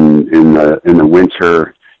when in the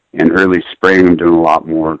winter and early spring, I'm doing a lot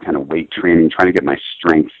more kind of weight training, trying to get my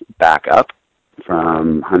strength back up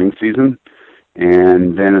from hunting season.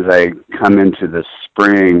 And then as I come into the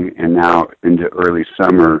spring and now into early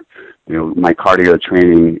summer, my cardio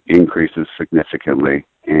training increases significantly,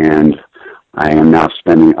 and I am now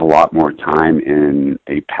spending a lot more time in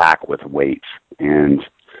a pack with weights. And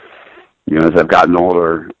as I've gotten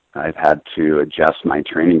older, I've had to adjust my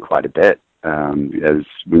training quite a bit. As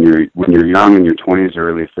when you're young, in your 20s or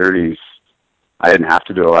early 30s, I didn't have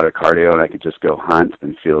to do a lot of cardio, and I could just go hunt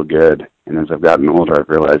and feel good. And as I've gotten older, I've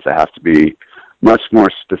realized I have to be much more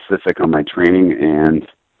specific on my training, and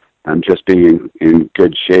just being in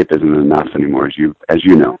good shape isn't enough anymore, as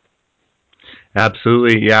you know.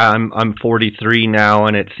 Absolutely, yeah. I'm 43 now,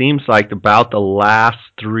 and it seems like about the last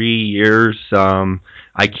 3 years,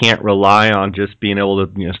 I can't rely on just being able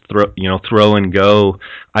to throw and go.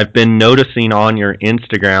 I've been noticing on your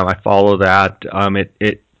Instagram, I follow that.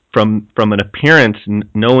 It from an appearance,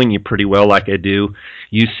 knowing you pretty well like I do,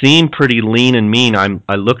 you seem pretty lean and mean.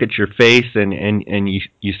 I look at your face, and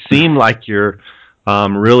you seem like you're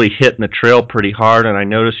really hitting the trail pretty hard. And I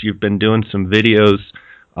notice you've been doing some videos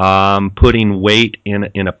putting weight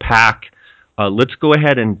in a pack. Let's go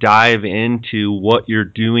ahead and dive into what you're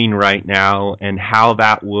doing right now and how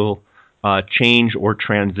that will change or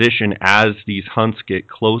transition as these hunts get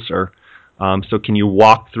closer. So can you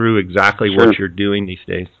walk through exactly what you're doing these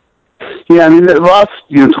days? Yeah, I mean, the last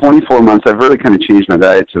 24 months, I've really kind of changed my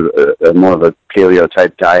diet to a more of a paleo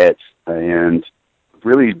type diet, and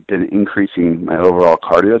really been increasing my overall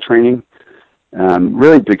cardio training.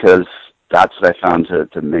 Really because that's what I found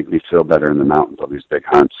to make me feel better in the mountains on these big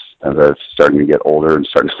hunts. As I'm starting to get older and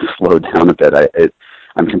starting to slow down a bit,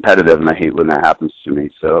 I'm competitive, and I hate when that happens to me.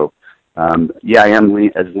 So, I am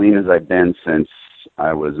as lean as I've been since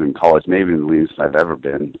I was in college, maybe the leanest I've ever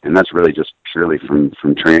been, and that's really just purely from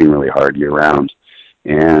training really hard year round.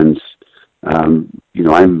 And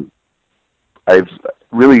I've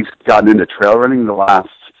really gotten into trail running the last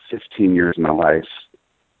 15 years of my life,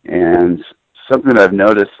 and something that I've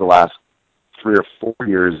noticed the last 3 or 4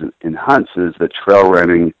 years in hunts is that trail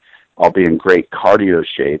running, I'll be in great cardio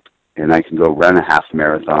shape, and I can go run a half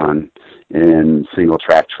marathon in single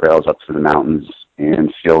track trails up to the mountains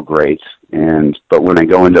and feel great. But when I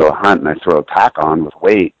go into a hunt and I throw a pack on with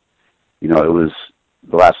weight, it was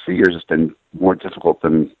the last few years it's been more difficult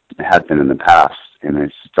than it had been in the past. And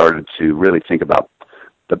I started to really think about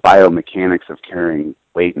the biomechanics of carrying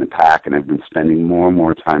weight in a pack, and I've been spending more and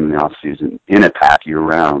more time in the off season in a pack year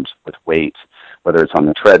round with weight, whether it's on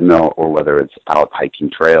the treadmill or whether it's out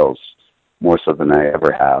hiking trails, more so than I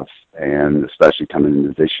ever have, and especially coming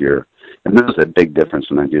into this year. And this is a big difference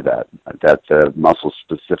when I do that. That the muscles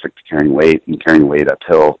specific to carrying weight and carrying weight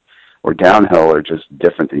uphill or downhill are just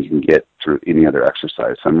different than you can get through any other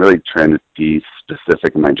exercise. So I'm really trying to be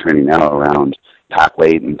specific in my training now around pack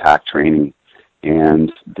weight and pack training,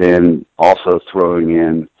 and then also throwing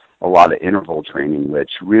in a lot of interval training,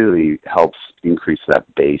 which really helps increase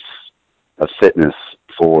that base of fitness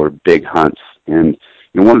for big hunts. And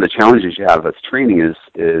one of the challenges you have with training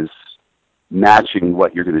is matching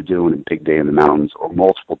what you're going to do in a big day in the mountains or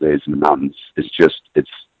multiple days in the mountains. It's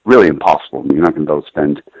really impossible. You're not going to be able to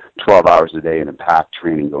spend 12 hours a day in a pack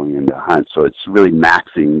training going into a hunt. So it's really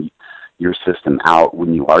maxing your system out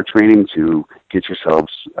when you are training to get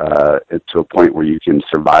yourselves to a point where you can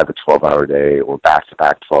survive a 12-hour day or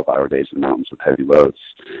back-to-back 12-hour days in the mountains with heavy loads.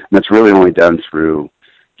 And that's really only done through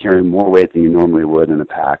carrying more weight than you normally would in a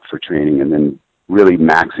pack for training, and then really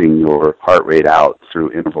maxing your heart rate out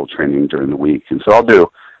through interval training during the week. And so I'll do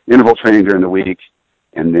interval training during the week,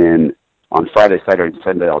 and then on Friday, Saturday, and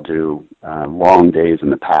Sunday, I'll do long days in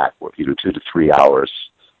the pack, 2 to 3 hours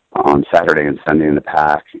on Saturday and Sunday in the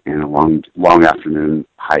pack, and a long afternoon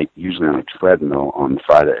hike, usually on a treadmill on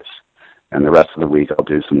Fridays. And the rest of the week, I'll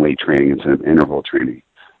do some weight training and some interval training,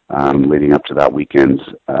 leading up to that weekend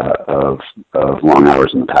of long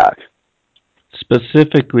hours in the pack.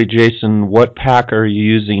 Specifically, Jason, what pack are you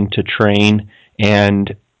using to train,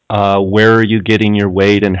 and where are you getting your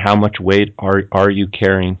weight, and how much weight are you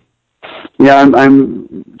carrying? Yeah,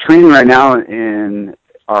 I'm training right now in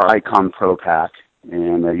our Icon Pro pack,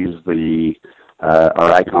 and I use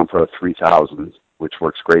our Icon Pro 3000, which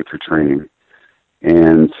works great for training.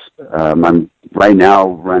 And I'm right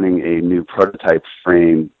now running a new prototype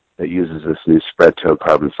frame that uses this new spread toe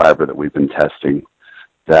carbon fiber that we've been testing.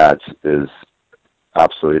 That is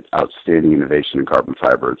absolute outstanding innovation in carbon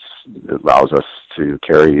fiber. It allows us to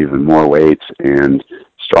carry even more weight and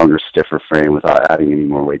stronger, stiffer frame without adding any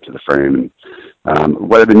more weight to the frame. And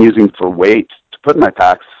what I've been using for weight to put in my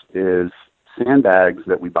packs is sandbags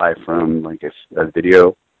that we buy from like a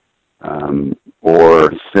video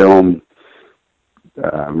or film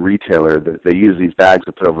retailer. That they use these bags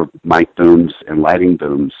to put over mic booms and lighting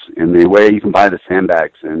booms. And the way you can buy the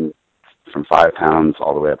sandbags in from 5 pounds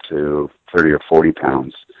all the way up to 30 or 40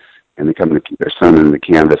 pounds. And they're sewn into the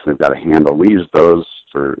canvas, and they've got a handle. I use those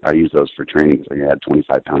for training, so I add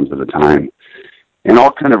 25 pounds at a time. And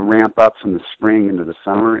I'll kind of ramp up from the spring into the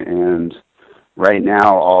summer. And right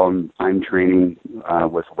now, I'm training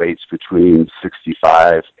with weights between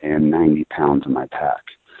 65 and 90 pounds in my pack,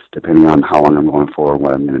 depending on how long I'm going for and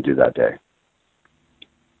what I'm going to do that day.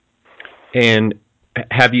 And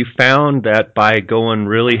have you found that by going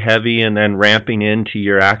really heavy and then ramping into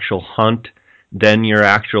your actual hunt, then your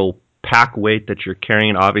actual pack weight that you're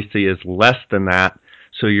carrying obviously is less than that,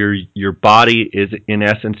 so your body is in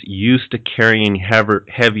essence used to carrying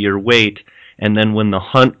heavier weight, and then when the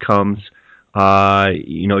hunt comes,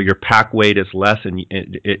 your pack weight is less, and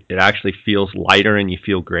it actually feels lighter, and you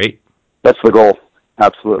feel great? That's the goal,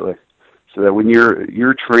 absolutely. So that when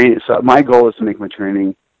you're training, so my goal is to make my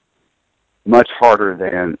training much harder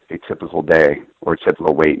than a typical day or a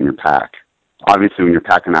typical weight in your pack. Obviously, when you're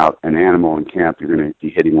packing out an animal in camp, you're going to be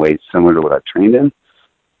hitting weights similar to what I've trained in.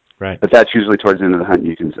 Right. But that's usually towards the end of the hunt.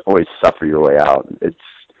 You can always suffer your way out.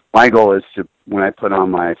 My goal is to, when I put on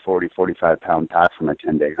my 40, 45-pound pack for my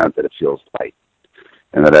 10-day hunt, that it feels light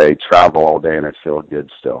and that I travel all day and I feel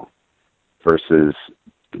good still, versus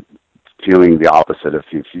feeling the opposite if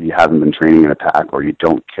you haven't been training in a pack, or you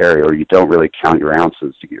don't carry, or you don't really count your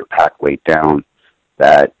ounces to get your pack weight down,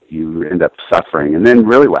 that you end up suffering. And then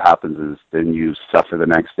really what happens is then you suffer the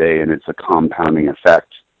next day, and it's a compounding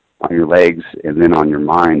effect on your legs and then on your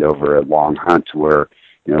mind over a long hunt, where,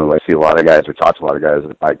 I see a lot of guys, or talk to a lot of guys,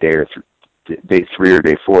 by day 3 or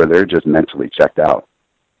day 4, they're just mentally checked out.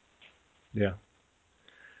 Yeah.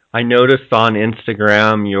 I noticed on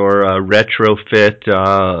Instagram your retrofit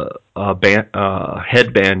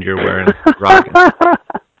headband you're wearing. Rocking.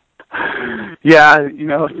 Yeah,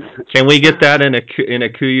 Can we get that in a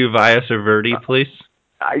Kuiu Valles Verde, please?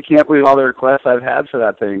 I can't believe all the requests I've had for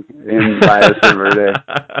that thing in Valles Verde.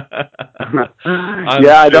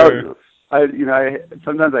 Yeah, sure.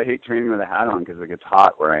 Sometimes I hate training with a hat on because it gets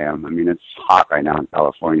hot where I am. I mean, it's hot right now in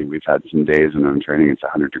California. We've had some days when I'm training, it's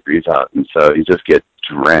 100 degrees out, and so you just get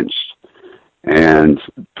drenched. And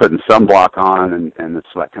putting sunblock on and the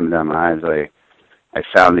sweat coming down my eyes, I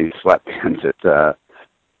found these sweatbands at the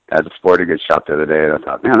sporting goods shop the other day, and I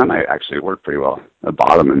thought, man, that might actually work pretty well. I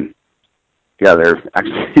bought them, and yeah, they're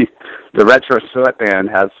actually, the retro sweatband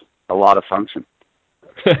has a lot of function.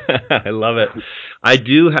 I love it. I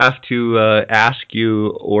do have to ask you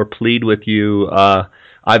or plead with you.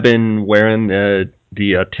 I've been wearing the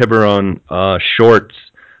Tiburon shorts.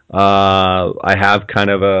 I have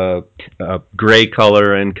kind of a gray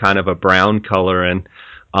color and kind of a brown color, and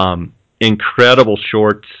incredible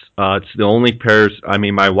shorts. It's the only pairs. I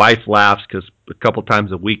mean, my wife laughs because a couple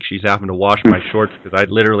times a week she's having to wash my shorts because I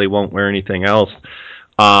literally won't wear anything else.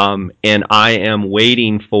 And I am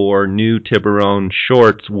waiting for new Tiburon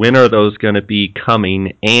shorts. When are those going to be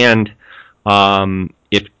coming? And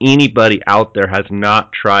if anybody out there has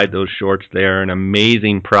not tried those shorts, they're an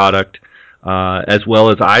amazing product. as well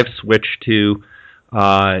as I've switched to,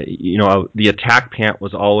 the attack pant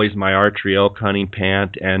was always my archery elk hunting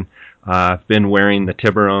pant, and I've been wearing the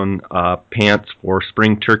Tiburon pants for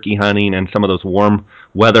spring turkey hunting and some of those warm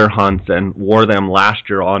weather hunts, and wore them last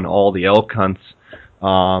year on all the elk hunts.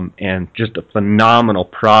 And just a phenomenal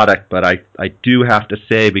product. But I do have to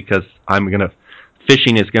say, because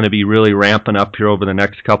fishing is going to be really ramping up here over the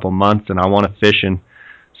next couple months, and I want to fish in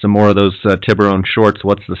some more of those Tiburon shorts.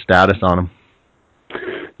 What's the status on them?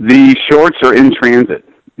 The shorts are in transit,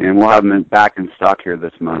 and we'll have them back in stock here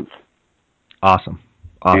this month. Awesome.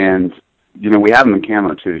 And, we have them in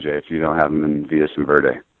camo too, Jay, if you don't have them in Vitis and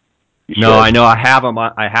Verde. No, I know. I have them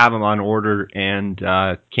on order, and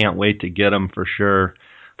can't wait to get them for sure.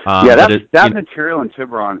 That material in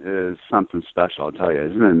Tiburon is something special, I'll tell you.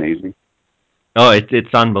 Isn't it amazing? Oh,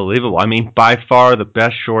 it's unbelievable. I mean, by far the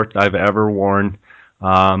best shorts I've ever worn.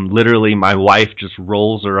 Literally, my wife just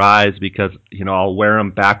rolls her eyes because, I'll wear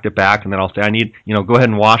them back to back, and then I'll say, I need, go ahead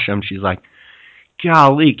and wash them. She's like,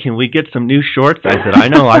 golly, can we get some new shorts? I said, I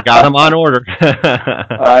know, I got them on order.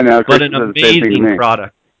 I know. But an amazing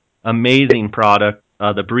product. Amazing product.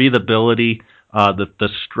 The breathability, the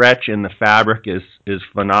stretch in the fabric is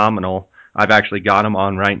phenomenal. I've actually got them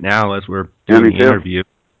on right now as we're doing the interview.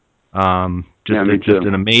 Just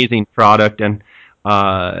an amazing product. And,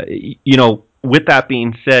 with that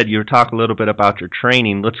being said, you talk a little bit about your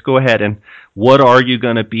training. Let's go ahead and what are you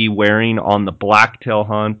going to be wearing on the blacktail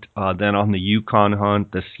hunt, then on the Yukon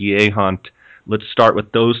hunt, the CA hunt? Let's start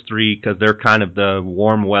with those three because they're kind of the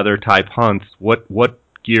warm weather type hunts. What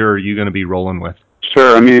gear are you going to be rolling with?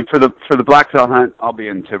 Sure. I mean, for the blacktail hunt, I'll be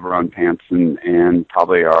in Tiburon pants and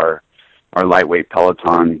probably our lightweight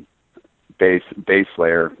Peloton base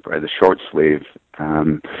layer, by the short sleeve.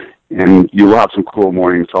 And you will have some cool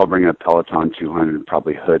mornings, so I'll bring a Peloton 200,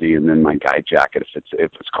 probably hoodie, and then my guide jacket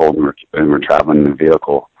if it's cold and we're traveling in the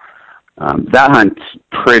vehicle. That hunt's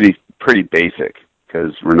pretty basic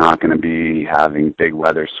because we're not going to be having big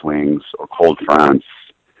weather swings or cold fronts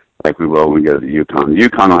like we will when we go to the Yukon. The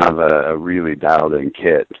Yukon will have a really dialed-in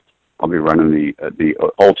kit. I'll be running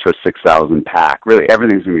the Ultra 6000 pack. Really,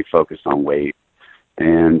 everything's going to be focused on weight.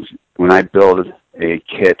 And when I build a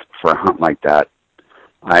kit for a hunt like that,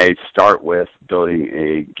 I start with building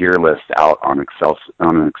a gear list out on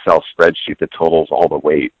an Excel spreadsheet that totals all the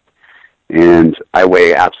weight. And I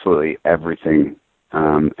weigh absolutely everything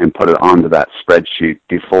and put it onto that spreadsheet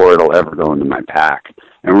before it'll ever go into my pack.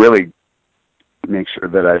 And really make sure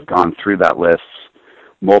that I've gone through that list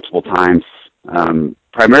multiple times,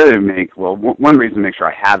 primarily one reason to make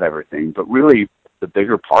sure I have everything, but really the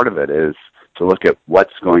bigger part of it is to look at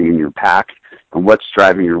what's going in your pack and what's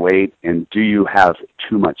driving your weight, and do you have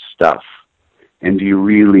too much stuff? And do you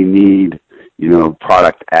really need,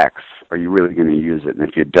 product X? Are you really going to use it? And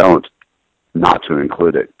if you don't, not to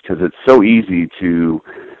include it. Because it's so easy to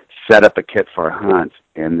set up a kit for a hunt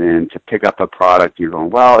and then to pick up a product you're going,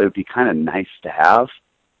 well, it would be kind of nice to have,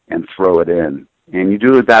 and throw it in. And you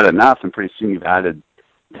do that enough, and pretty soon you've added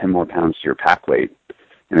 10 more pounds to your pack weight.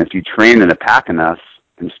 And if you train in a pack enough,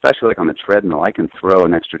 and especially like on the treadmill, I can throw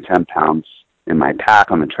an extra 10 pounds in my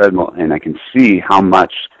pack on the treadmill, and I can see how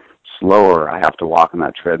much slower I have to walk on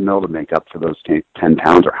that treadmill to make up for those 10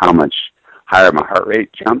 pounds, or how much higher my heart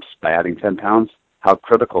rate jumps by adding 10 pounds, how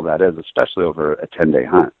critical that is, especially over a 10-day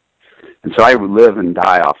hunt. And so I live and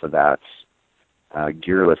die off of that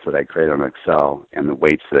gear list that I create on Excel and the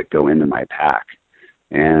weights that go into my pack.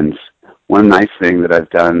 And one nice thing that I've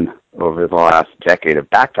done over the last decade of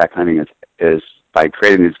backpack hunting is by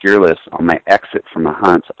creating these gear lists on my exit from a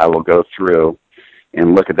hunt, I will go through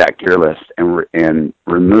and look at that gear list and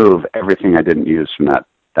remove everything I didn't use from that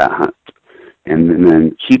hunt. And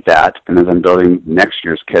then keep that, and as I'm building next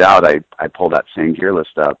year's kit out, I pull that same gear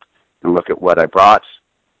list up and look at what I brought,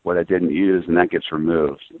 what I didn't use, and that gets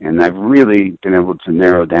removed. And I've really been able to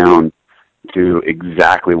narrow down to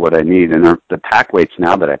exactly what I need. And the pack weights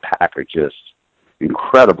now that I pack are just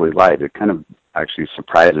incredibly light. It kind of actually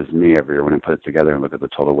surprises me every year when I put it together and look at the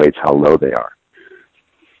total weights, how low they are.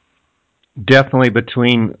 Definitely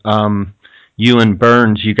between you and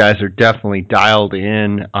Burns, you guys are definitely dialed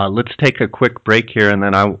in. Let's take a quick break here, and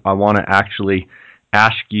then I want to actually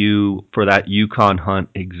ask you for that Yukon hunt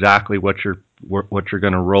exactly what you're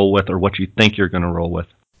going to roll with, or what you think you're going to roll with.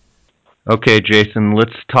 Okay, Jason,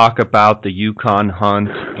 let's talk about the Yukon hunt.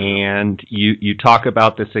 And you talk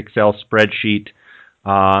about this Excel spreadsheet.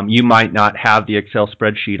 You might not have the Excel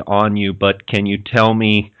spreadsheet on you, but can you tell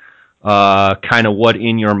me kind of what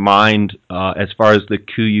in your mind as far as the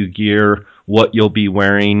KUIU gear, what you'll be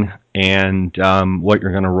wearing, and what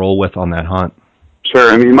you're going to roll with on that hunt?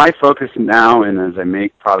 Sure. I mean, my focus now, and as I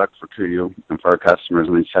make product for KUIU and for our customers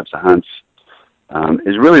on these types of hunts,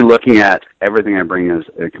 is really looking at everything I bring as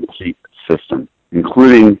a complete system,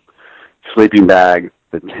 including sleeping bag,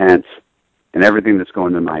 the tent, and everything that's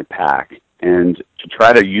going in my pack, and to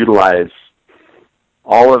try to utilize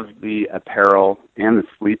all of the apparel and the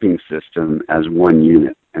sleeping system as one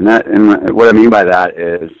unit. And what I mean by that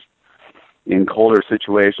is, in colder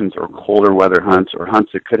situations or colder weather hunts or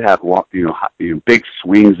hunts that could have big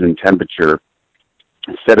swings in temperature,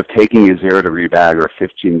 instead of taking a 0-degree bag or a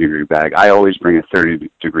 15-degree bag, I always bring a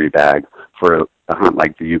 30-degree bag for a hunt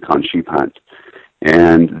like the Yukon sheep hunt,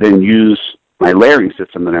 and then use my layering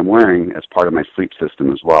system that I'm wearing as part of my sleep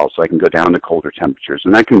system as well, so I can go down to colder temperatures.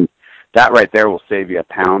 And that right there will save you a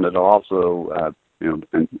pound. It'll also,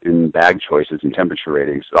 in bag choices and temperature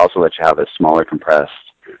ratings, it also lets you have a smaller compressed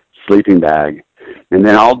sleeping bag. And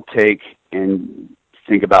then I'll take and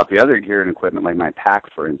think about the other gear and equipment, like my pack,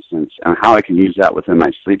 for instance, and how I can use that within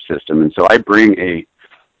my sleep system. And so I bring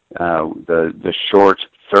the short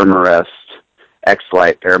Thermarest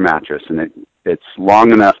X-Lite air mattress, and it's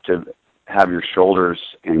long enough to have your shoulders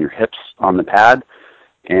and your hips on the pad.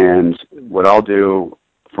 And what I'll do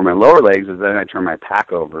for my lower legs is then I turn my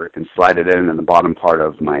pack over and slide it in the bottom part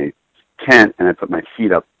of my tent, and I put my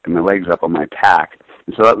feet up and my legs up on my pack.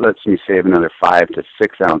 And so that lets me save another 5 to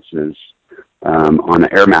 6 ounces on the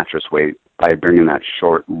air mattress weight by bringing that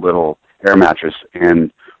short little air mattress.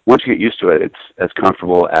 And once you get used to it, it's as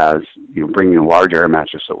comfortable as bringing a large air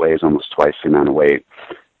mattress that weighs almost twice the amount of weight.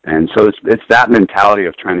 And so it's that mentality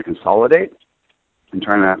of trying to consolidate and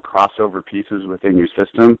trying to have crossover pieces within your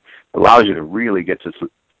system allows you to really get to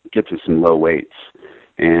some low weights.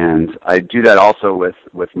 And I do that also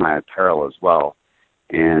with my apparel as well.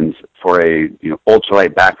 And for a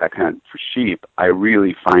ultralight backpack hunt for sheep, I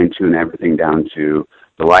really fine-tune everything down to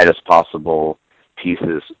the lightest possible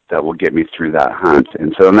pieces that will get me through that hunt.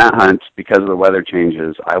 And so in that hunt, because of the weather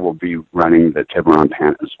changes, I will be running the Tiburon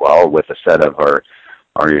pant as well, with a set of our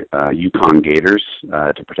Yukon gaiters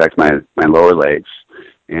to protect my lower legs.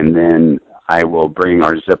 And then I will bring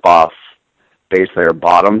our zip-off base layer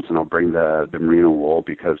bottoms, and I'll bring the merino wool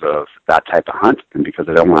because of that type of hunt, and because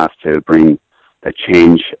I don't have to bring a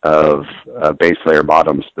change of base layer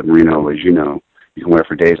bottoms. The merino, as you know, you can wear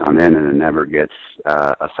for days on end, and it never gets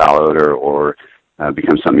a foul odor or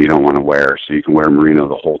becomes something you don't want to wear. So you can wear merino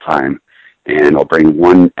the whole time. And I'll bring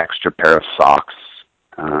one extra pair of socks,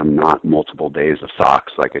 not multiple days of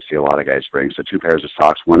socks like I see a lot of guys bring. So 2 pairs of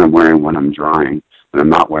socks, one I'm wearing, one I'm drying, when I'm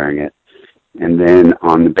not wearing it. And then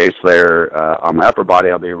on the base layer, on my upper body,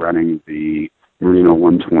 I'll be running the merino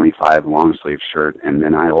 125 long sleeve shirt, and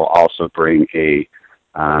then I will also bring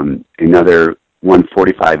another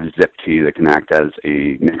 145 zip tee that can act as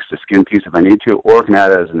a next to skin piece if I need to, or can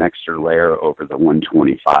add as an extra layer over the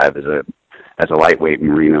 125 as a lightweight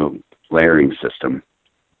merino layering system.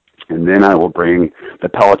 And then I will bring the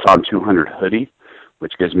Peloton 200 hoodie,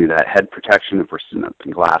 which gives me that head protection if we're sitting up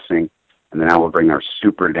and glassing. And then I will bring our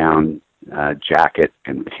super down jacket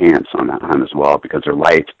and pants on that hunt as well, because they're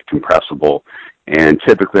light, compressible, and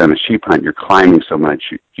typically on a sheep hunt you're climbing so much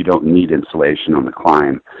you don't need insulation on the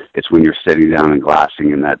climb. It's when you're sitting down and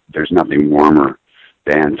glassing, and that there's nothing warmer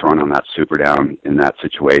than throwing on that super down in that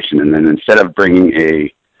situation. And then instead of bringing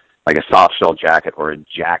a soft shell jacket or a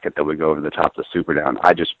jacket that would go over the top of the super down,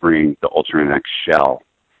 I just bring the Ultranex shell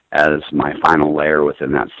as my final layer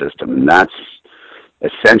within that system. And that's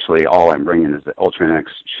essentially all I'm bringing is the Ultranex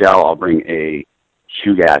shell. I'll bring a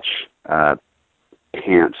Chugach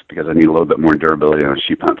pant because I need a little bit more durability on a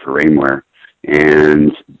sheep hunt for rainwear.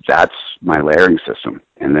 And that's my layering system.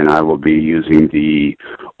 And then I will be using the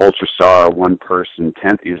Ultrastar one-person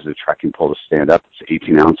tent. These are the trekking pole to stand up. It's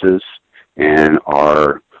 18 ounces. And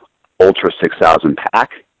our Ultra 6000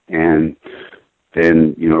 pack. And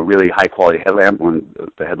then, really high-quality headlamp, one of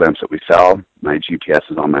the headlamps that we sell. My GPS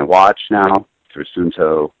is on my watch now through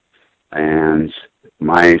Suunto, and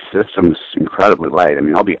my system's incredibly light. I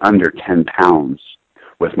mean, I'll be under 10 pounds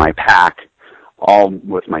with my pack, all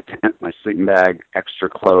with my tent, my sleeping bag, extra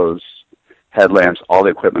clothes, headlamps, all the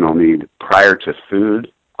equipment I'll need prior to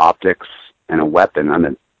food, optics, and a weapon.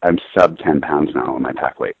 I'm sub 10 pounds now on my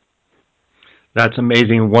pack weight. That's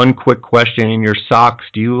amazing. One quick question: in your socks,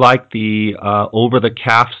 do you like the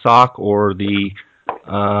over-the-calf sock or the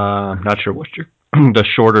I'm not sure what's the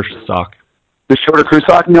shorter sock? The shorter crew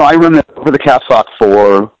sock? No, I run the over-the-calf sock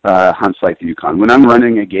for hunts like the Yukon. When I'm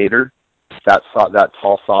running a gator, that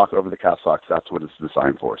tall sock over the calf sock, that's what it's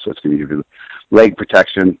designed for. So it's going to give you leg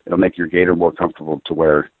protection. It'll make your gator more comfortable to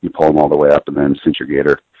wear. You pull them all the way up and then cinch your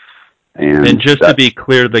gator. And just to be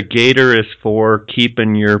clear, the gaiter is for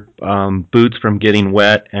keeping your boots from getting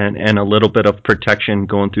wet and a little bit of protection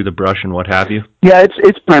going through the brush and what have you? Yeah,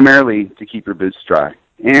 it's primarily to keep your boots dry.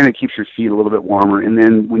 And it keeps your feet a little bit warmer. And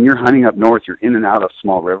then when you're hunting up north, you're in and out of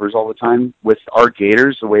small rivers all the time. With our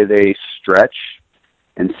gaiters, the way they stretch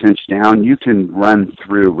and cinch down, you can run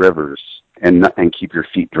through rivers and keep your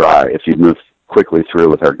feet dry if you move quickly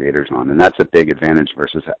through with our gaiters on. And that's a big advantage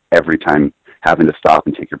versus every time having to stop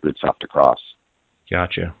and take your boots off to cross.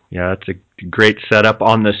 Gotcha. Yeah, that's a great setup.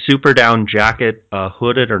 On the Super Down jacket,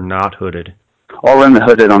 hooded or not hooded? I'll run the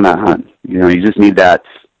hooded on that hunt. You just need that,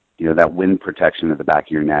 that wind protection at the back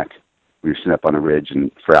of your neck when you're sitting up on a ridge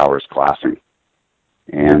and for hours glassing.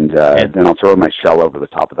 And then I'll throw my shell over the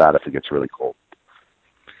top of that if it gets really cold.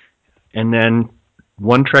 And then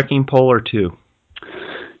one trekking pole or two?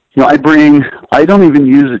 I don't even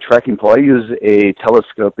use a trekking pole. I use a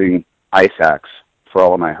telescoping ice axe for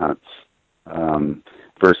all of my hunts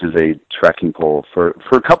versus a trekking pole for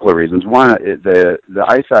a couple of reasons. One, the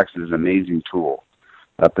ice axe is an amazing tool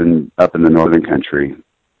up in the northern country,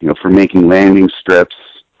 for making landing strips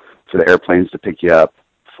for the airplanes to pick you up,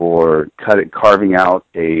 for carving out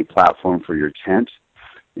a platform for your tent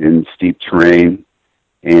in steep terrain.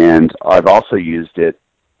 And I've also used it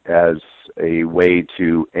as a way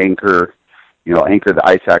to anchor the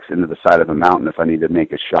ice axe into the side of a mountain if I need to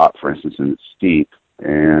make a shot, for instance, and it's steep,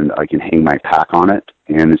 and I can hang my pack on it.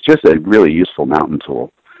 And it's just a really useful mountain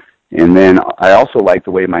tool. And then I also like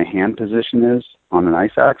the way my hand position is on an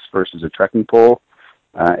ice axe versus a trekking pole.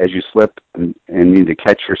 As you slip and need to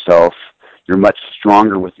catch yourself, you're much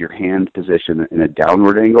stronger with your hand position in a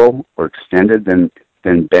downward angle or extended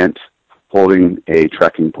than bent holding a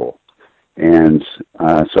trekking pole. And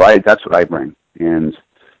so that's what I bring. And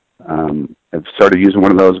I've started using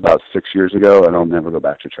one of those about 6 years ago, and I'll never go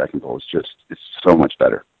back to trekking pole. It's so much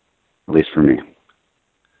better, at least for me.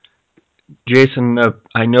 Jason,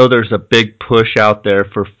 I know there's a big push out there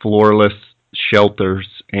for floorless shelters,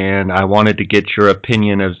 and I wanted to get your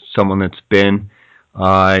opinion as someone that's been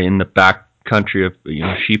in the back country of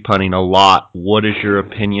sheep hunting a lot. What is your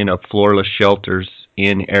opinion of floorless shelters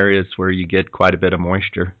in areas where you get quite a bit of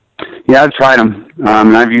moisture? Yeah, I've tried them.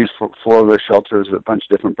 And I've used floorless shelters with a bunch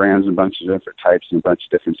of different brands and a bunch of different types and a bunch of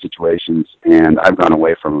different situations, and I've gone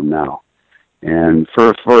away from them now. And for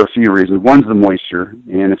a few reasons. One's the moisture,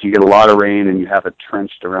 and if you get a lot of rain and you have it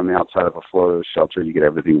trenched around the outside of a floorless shelter, you get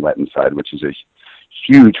everything wet inside, which is a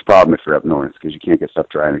huge problem if you're up north because you can't get stuff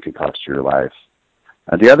dry and it could cost you your life.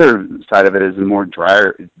 The other side of it is in more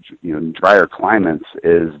drier climates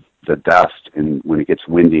is the dust, and when it gets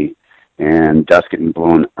windy and dust getting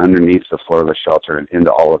blown underneath the floorless shelter and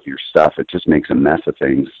into all of your stuff, it just makes a mess of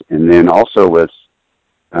things. And then also with,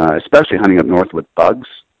 especially hunting up north with bugs,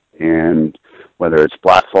 and whether it's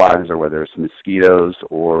black flies or whether it's mosquitoes,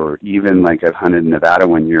 or even like I've hunted in Nevada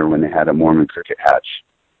one year when they had a Mormon cricket hatch,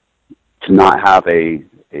 to not have a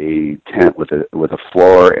tent with a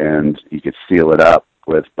floor and you could seal it up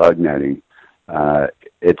with bug netting,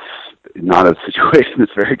 it's not a situation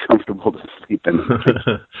that's very comfortable to sleep in.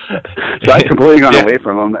 So I've completely gone away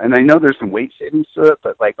from them. And I know there's some weight savings to it,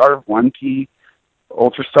 but like our 1P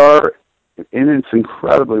Ultrastar, and it's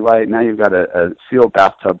incredibly light. Now you've got a sealed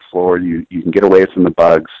bathtub floor. You can get away from the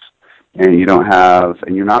bugs, and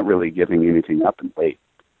you're not really giving anything up in weight.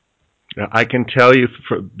 I can tell you,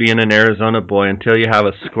 for being an Arizona boy, until you have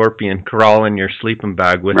a scorpion crawl in your sleeping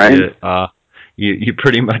bag with you, you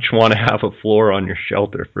pretty much want to have a floor on your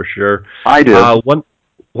shelter for sure. I do.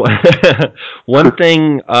 One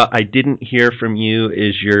thing I didn't hear from you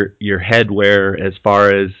is your headwear. As far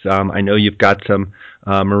as I know, you've got some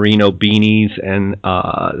merino beanies and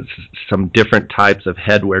some different types of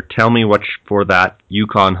headwear. Tell me what for that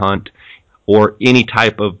Yukon hunt or any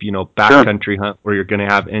type of backcountry hunt where you're going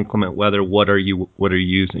to have inclement weather. What are you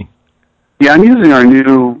using? Yeah, I'm using our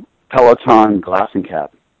new Peloton glassing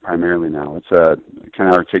cap primarily now. It's a kind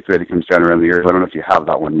of articulated, comes down around the ears. I don't know if you have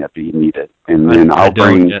that one yet, but you need it. And then I'll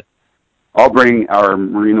bring our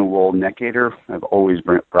merino wool neck gaiter. I've always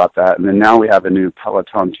brought that. And then now we have a new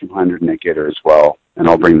Peloton 200 neck gaiter as well, and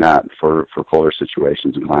I'll bring that for colder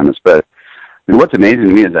situations and climates. But what's amazing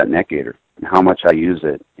to me is that neck gaiter and how much I use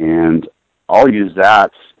it. And I'll use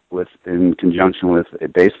that in conjunction with a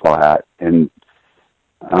baseball hat and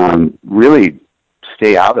really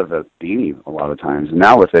stay out of a beanie a lot of times. And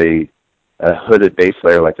now with a hooded base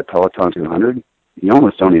layer like the Peloton 200, you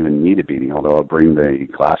almost don't even need a beanie, although I'll bring the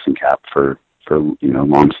glassing cap for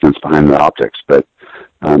long stints behind the optics. But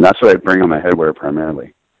that's what I bring on my headwear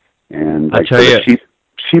primarily. And like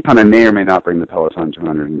sheep hunt, I may or may not bring the Peloton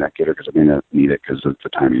 200 neck gaiter because I may not need it because of the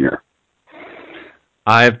time of year.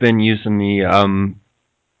 I've been using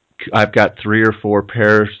I've got 3 or 4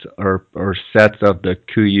 pairs or sets of the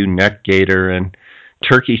KUIU neck gaiter, and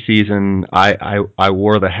turkey season, I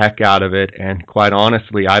wore the heck out of it, and quite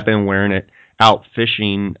honestly, I've been wearing it out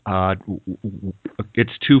fishing.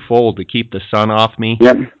 It's twofold: to keep the sun off me.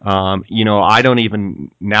 Yep. I don't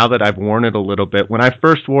even, now that I've worn it a little bit, when I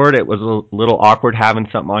first wore it, it was a little awkward having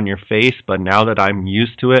something on your face, but now that I'm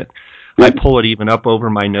used to it, Yep. I pull it even up over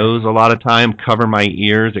my nose a lot of time, cover my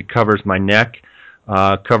ears, it covers my neck,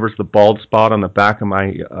 covers the bald spot on the back of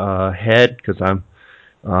my head, because I'm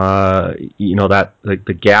that, like,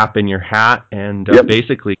 the gap in your hat, and Yep.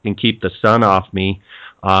 basically can keep the sun off me.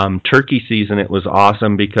 Turkey season, it was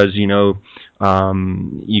awesome because you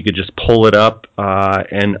could just pull it up,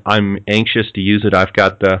 and I'm anxious to use it. I've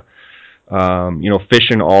got the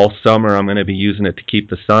fishing all summer. I'm going to be using it to keep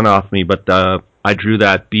the sun off me. But I drew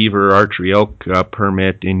that beaver archery elk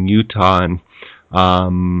permit in Utah, and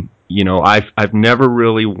I've never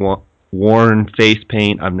really worn face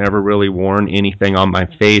paint. I've never really worn anything on my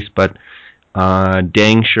face, but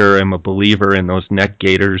dang sure I'm a believer in those neck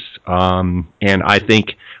gaiters. And I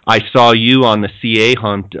think I saw you on the CA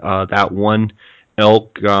hunt, that one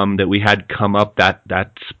elk that we had come up,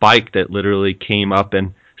 that spike that literally came up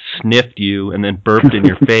and sniffed you and then burped in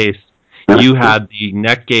your face. You had the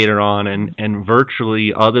neck gaiter on, and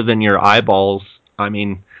virtually, other than your eyeballs, I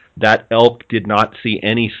mean, that elk did not see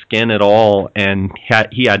any skin at all, and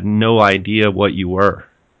he had no idea what you were.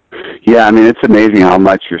 Yeah, I mean, it's amazing how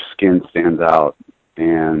much your skin stands out,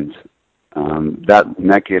 and that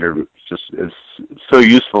neck gaiter is so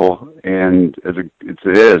useful, and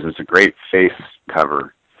it's a great face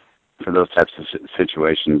cover for those types of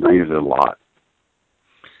situations. I use it a lot.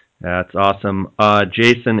 That's awesome.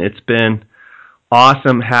 Jason, it's been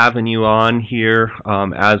awesome having you on here,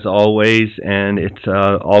 as always, and it's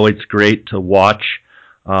always great to watch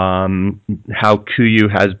how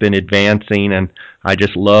KUIU has been advancing, and I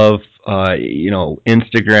just love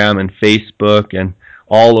Instagram and Facebook and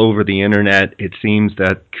all over the internet. It seems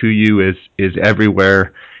that KUIU is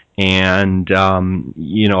everywhere, and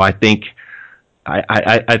I think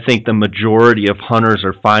I think the majority of hunters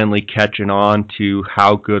are finally catching on to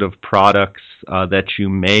how good of products that you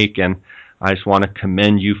make, and I just want to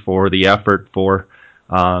commend you for the effort. For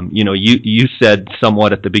you said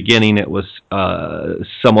somewhat at the beginning it was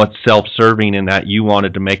somewhat self-serving in that you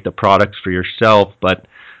wanted to make the products for yourself, but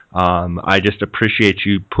I just appreciate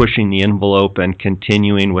you pushing the envelope and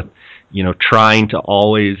continuing with trying to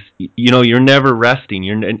always, you're never resting.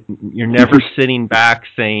 You're never sitting back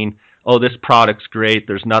saying, oh, this product's great,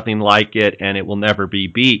 there's nothing like it, and it will never be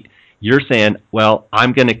beat. You're saying, well,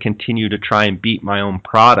 I'm going to continue to try and beat my own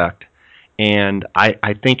product. And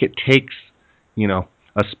I think it takes,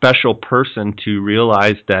 a special person to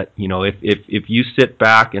realize that, if you sit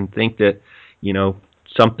back and think that,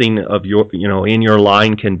 something of your, in your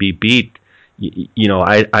line can be beat,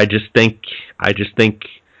 I just think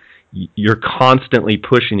you're constantly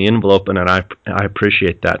pushing the envelope, and I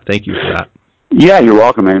appreciate that. Thank you for that. Yeah, you're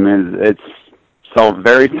welcome. I mean, it's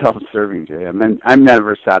very self-serving, Jay. I mean, I'm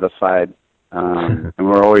never satisfied, and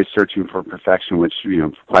we're always searching for perfection, which,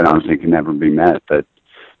 quite honestly, can never be met. But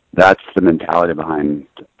that's the mentality behind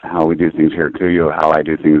how we do things here at KUIU, how I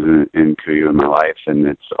do things in KUIU in my life, and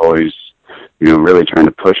it's always, really trying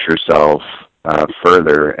to push yourself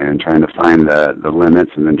further and trying to find the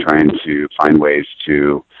limits, and then trying to find ways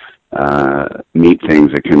to meet things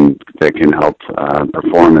that can help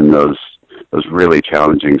perform in those really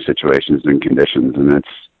challenging situations and conditions. And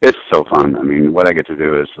it's so fun. I mean, what I get to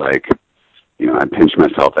do is I pinch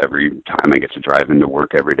myself every time I get to drive into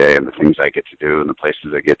work every day, and the things I get to do, and the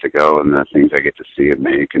places I get to go, and the things I get to see and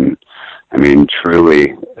make. And I mean,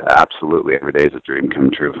 truly, absolutely, every day is a dream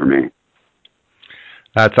come true for me.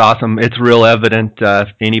 That's awesome. It's real evident.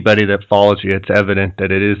 Anybody that follows you, it's evident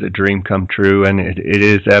that it is a dream come true, and it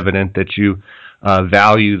is evident that you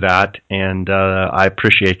value that, and I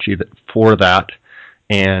appreciate you for that.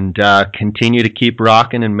 And continue to keep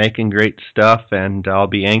rocking and making great stuff, and I'll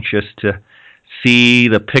be anxious to see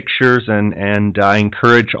the pictures, and I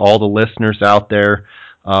encourage all the listeners out there,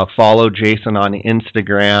 follow Jason on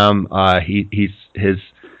Instagram. His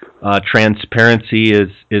transparency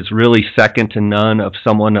is really second to none of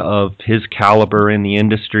someone of his caliber in the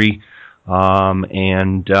industry.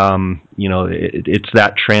 It's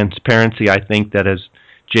that transparency, I think, that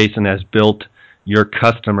Jason has built your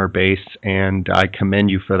customer base, and I commend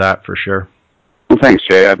you for that for sure. Well, thanks,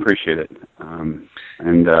 Jay. I appreciate it.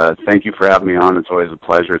 And thank you for having me on. It's always a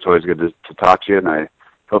pleasure. It's always good to talk to you, and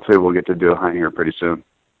hopefully we'll get to do a hunt here pretty soon.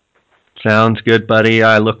 Sounds good, buddy.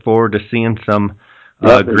 I look forward to seeing some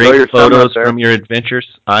Great photos from your adventures.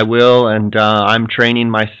 I will, and I'm training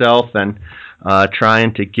myself and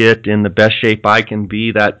trying to get in the best shape I can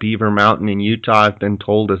be. That Beaver Mountain in Utah, I've been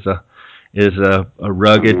told, is a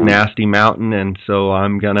rugged, nasty mountain, and so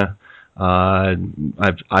I'm gonna.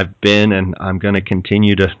 I've been, and I'm gonna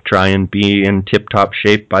continue to try and be in tip-top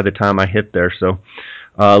shape by the time I hit there. So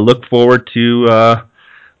look forward to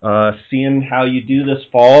seeing how you do this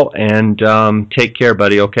fall, and take care,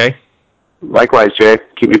 buddy. Okay. Likewise, Jay.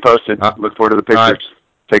 Keep me posted. Look forward to the pictures. Right.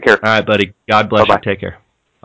 Take care. All right, buddy. God bless Bye-bye. you. Take care.